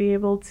should be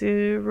able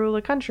to rule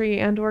a country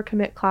and or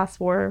commit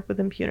class war with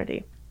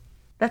impunity.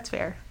 That's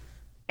fair.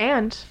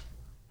 And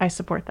I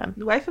support them.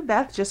 The wife of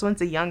Beth just wants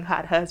a young,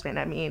 hot husband.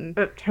 I mean,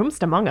 But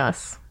whomst among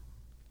us?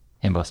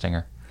 Himbo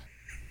stinger.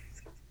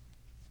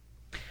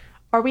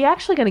 Are we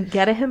actually going to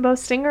get a himbo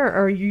stinger,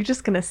 or are you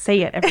just going to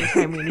say it every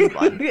time we need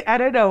one? I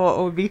don't know what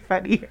would be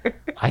funnier.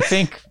 I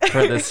think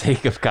for the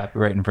sake of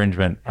copyright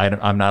infringement,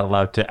 I'm not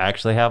allowed to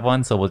actually have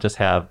one, so we'll just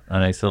have a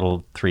nice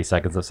little 3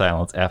 seconds of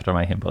silence after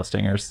my himbo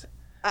stingers.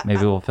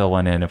 Maybe we'll fill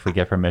one in if we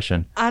get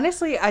permission.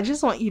 Honestly, I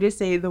just want you to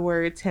say the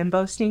words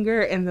himbo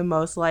stinger in the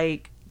most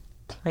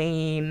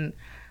plain,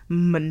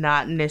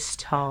 monotonous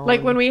tone.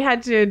 Like when we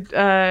had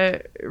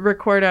to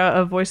record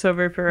a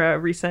voiceover for a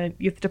recent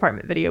youth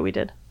department video we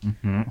did.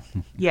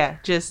 Yeah,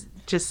 just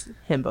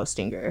himbo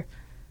stinger.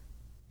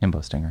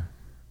 Himbo stinger.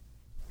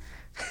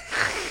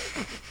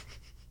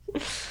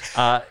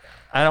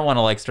 I don't want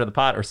to stir the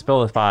pot or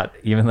spill the pot,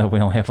 even though we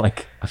only have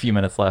a few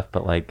minutes left.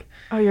 But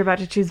Oh, you're about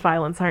to choose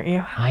violence, aren't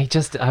you? I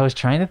was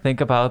trying to think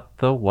about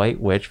the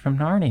White Witch from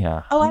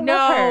Narnia. Oh, I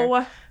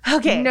know her.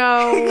 Okay.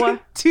 No.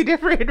 2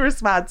 different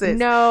responses.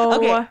 No.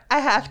 Okay, I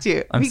have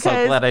to. I'm so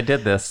glad I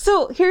did this.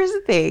 So here's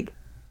the thing.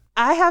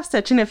 I have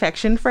such an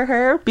affection for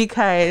her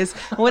because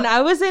when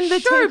I was in the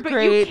 10th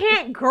grade... you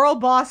can't girl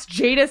boss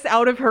Jadis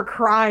out of her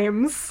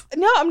crimes.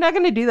 No, I'm not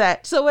going to do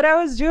that. So what I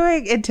was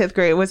doing in 10th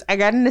grade was I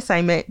got an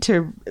assignment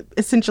to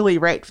essentially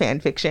write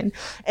fan fiction.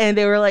 And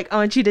they were like, I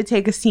want you to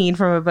take a scene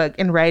from a book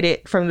and write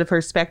it from the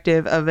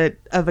perspective of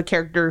a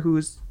character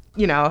who's,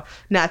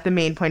 not the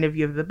main point of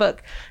view of the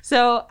book.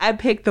 So I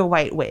picked the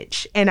White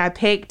Witch, and I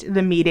picked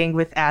the meeting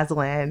with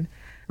Aslan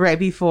right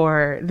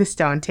before the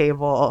stone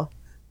table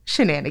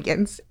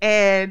shenanigans,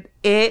 and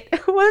it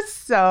was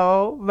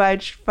so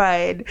much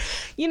fun.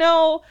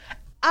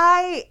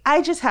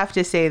 I just have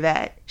to say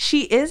that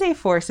she is a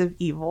force of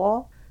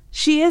evil.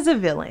 She is a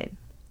villain.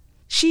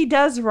 She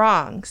does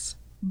wrongs,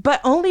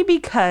 but only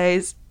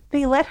because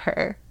they let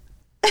her.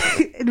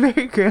 And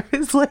Mary Graham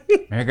is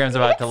Mary Graham's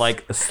about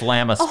to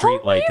slam a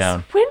street light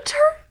down. Winter,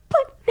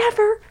 but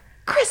never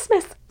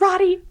Christmas,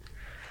 Roddy.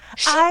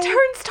 She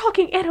turns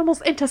talking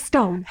animals into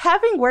stone.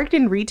 Having worked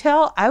in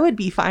retail, I would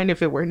be fine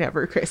if it were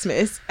never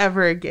Christmas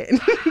ever again.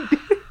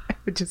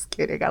 I'm just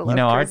kidding. I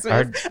love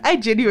Christmas. I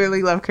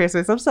genuinely love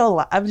Christmas.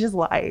 I'm just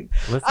lying.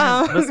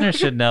 Listeners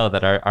should know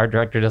that our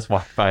director just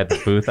walked by the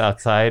booth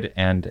outside,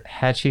 and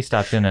had she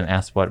stopped in and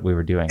asked what we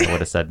were doing, I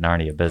would have said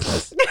Narnia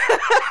business.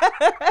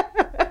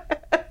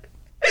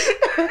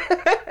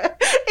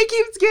 It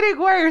keeps getting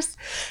worse.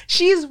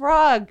 She's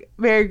wrong,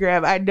 Mary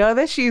Graham. I know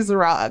that she's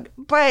wrong.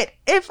 But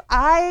if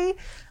I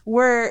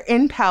were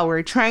in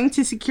power, trying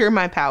to secure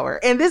my power,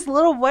 and this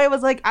little boy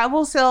was like, I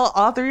will sell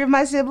all 3 of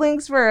my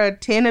siblings for a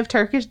tin of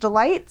Turkish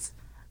delights.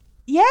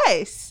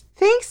 Yes.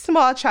 Thanks,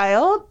 small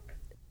child.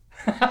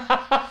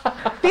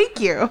 Thank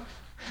you.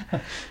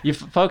 You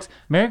folks,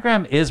 Mary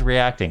Graham is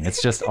reacting.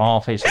 It's just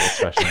all facial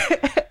expression.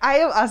 I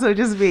am also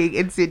just being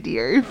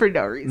incendiary for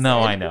no reason. No,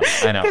 I know.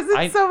 Because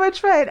it's so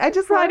much fun.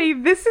 Roddy,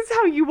 this is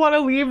how you want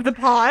to leave the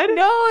pod?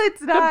 No,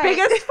 it's not. The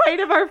biggest fight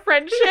of our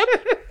friendship?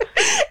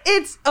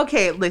 It's,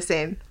 okay,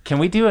 listen. Can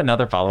we do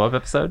another follow-up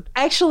episode?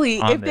 Actually,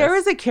 if there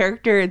was a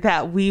character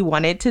that we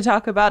wanted to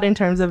talk about in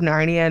terms of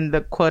Narnia and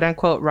the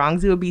quote-unquote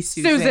wrongs, it would be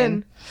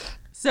Susan.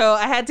 So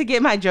I had to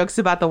get my jokes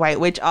about the White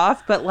Witch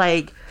off, but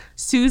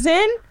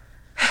Susan,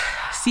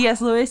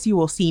 C.S. Lewis, you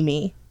will see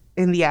me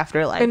in the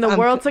afterlife. In the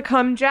world to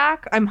come,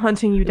 Jack, I'm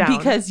hunting you down.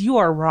 Because you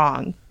are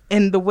wrong.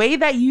 And the way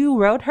that you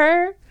wrote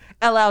her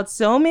allowed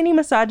so many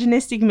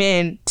misogynistic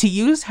men to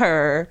use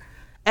her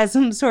as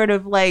some sort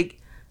of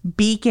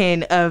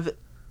beacon of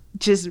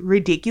just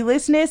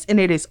ridiculousness, and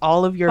it is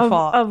all of your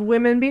fault. Of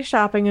women be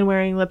shopping and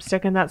wearing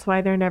lipstick, and that's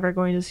why they're never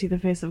going to see the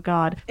face of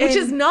God. Which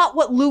is not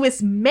what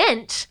Lewis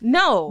meant.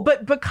 No.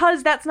 But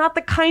because that's not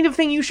the kind of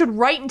thing you should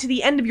write into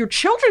the end of your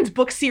children's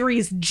book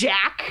series,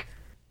 Jack.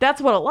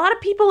 That's what a lot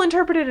of people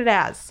interpreted it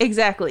as.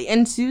 Exactly.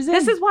 And Susan...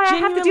 This is why I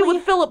have to deal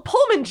with Philip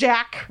Pullman,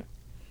 Jack.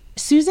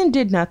 Susan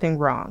did nothing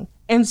wrong.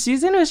 And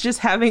Susan was just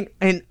having,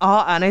 in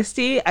all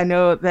honesty, I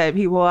know that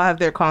people have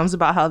their qualms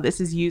about how this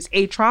is used,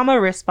 a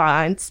trauma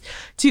response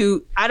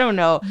to, I don't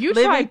know. You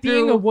try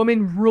being a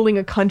woman ruling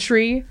a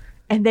country,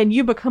 and then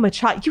you become a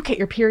child. You get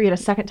your period a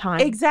second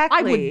time. Exactly.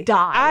 I would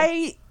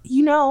die.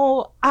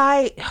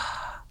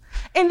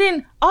 And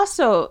then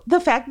also the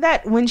fact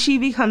that when she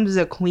becomes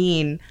a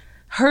queen,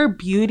 her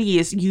beauty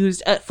is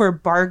used for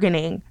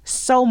bargaining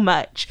so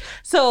much.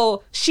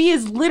 So she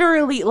is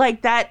literally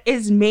like, that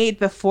is made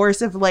the force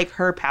of like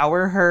her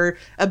power, her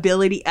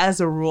ability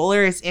as a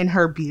ruler is in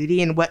her beauty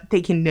and what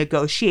they can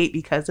negotiate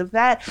because of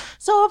that.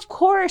 So of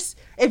course,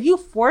 if you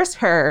force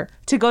her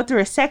to go through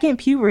a second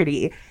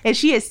puberty and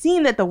she has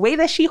seen that the way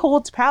that she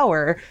holds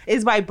power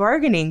is by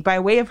bargaining by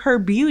way of her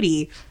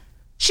beauty,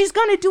 she's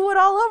going to do it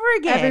all over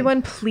again.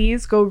 Everyone,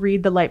 please go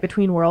read The Light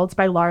Between Worlds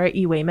by Laura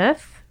E.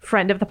 Weymouth,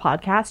 friend of the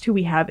podcast who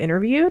we have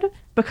interviewed,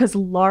 because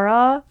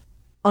Laura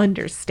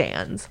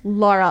understands.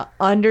 Laura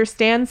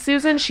understands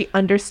Susan. She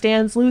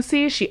understands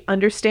Lucy. She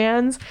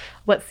understands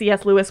what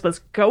C.S. Lewis was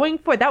going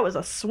for. That was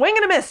a swing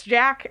and a miss,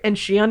 Jack. And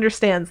she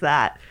understands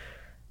that.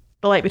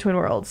 The Light Between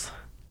Worlds.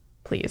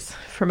 Please,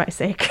 for my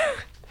sake.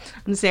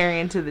 I'm staring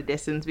into the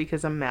distance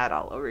because I'm mad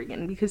all over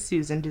again because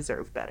Susan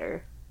deserved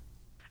better.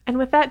 And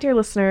with that, dear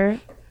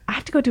listener, I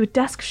have to go do a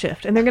desk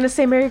shift. And they're going to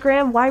say, Mary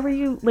Graham, why were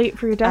you late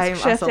for your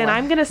desk shift? And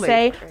I'm going to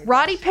say,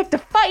 Roddy picked a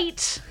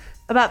fight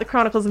about the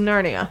Chronicles of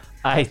Narnia.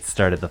 I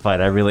started the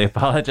fight. I really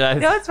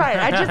apologize. No, it's fine.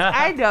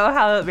 I know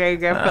how Mary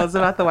Graham feels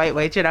about the White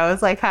Witch. And I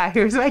was like, hi,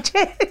 here's my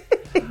chance.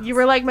 You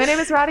were like, my name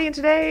is Roddy, and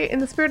today, in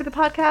the spirit of the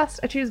podcast,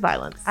 I choose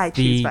violence.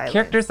 The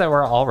characters that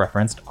were all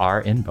referenced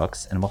are in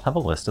books, and we'll have a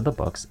list of the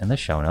books in the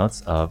show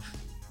notes of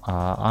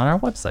on our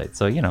website.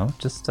 So,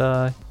 just...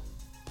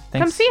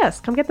 Thanks. Come see us.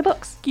 Come get the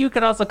books. You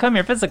could also come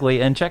here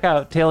physically and check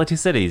out Tale of Two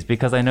Cities,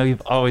 because I know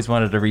you've always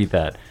wanted to read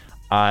that.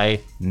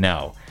 I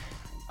know.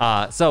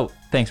 So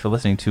thanks for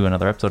listening to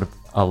another episode of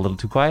A Little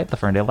Too Quiet, the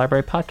Ferndale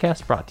Library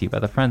podcast, brought to you by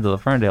the Friends of the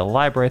Ferndale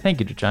Library. Thank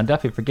you to John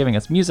Duffy for giving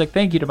us music.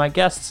 Thank you to my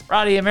guests,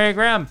 Roddy and Mary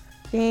Graham.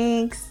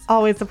 Thanks.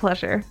 Always a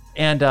pleasure.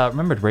 And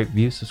remember to rate,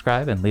 review,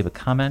 subscribe, and leave a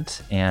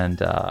comment. And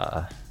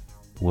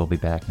we'll be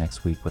back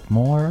next week with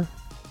more.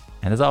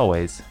 And as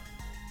always,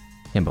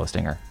 Himbo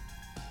Stinger.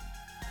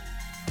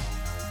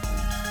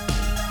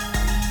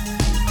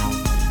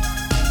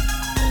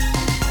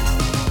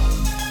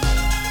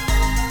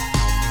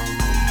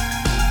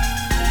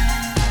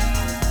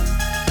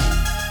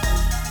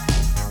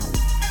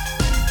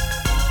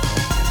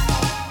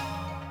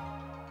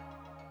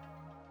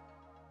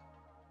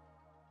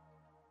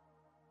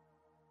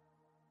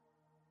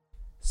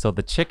 So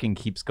the chicken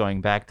keeps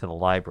going back to the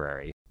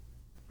library.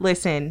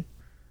 Listen.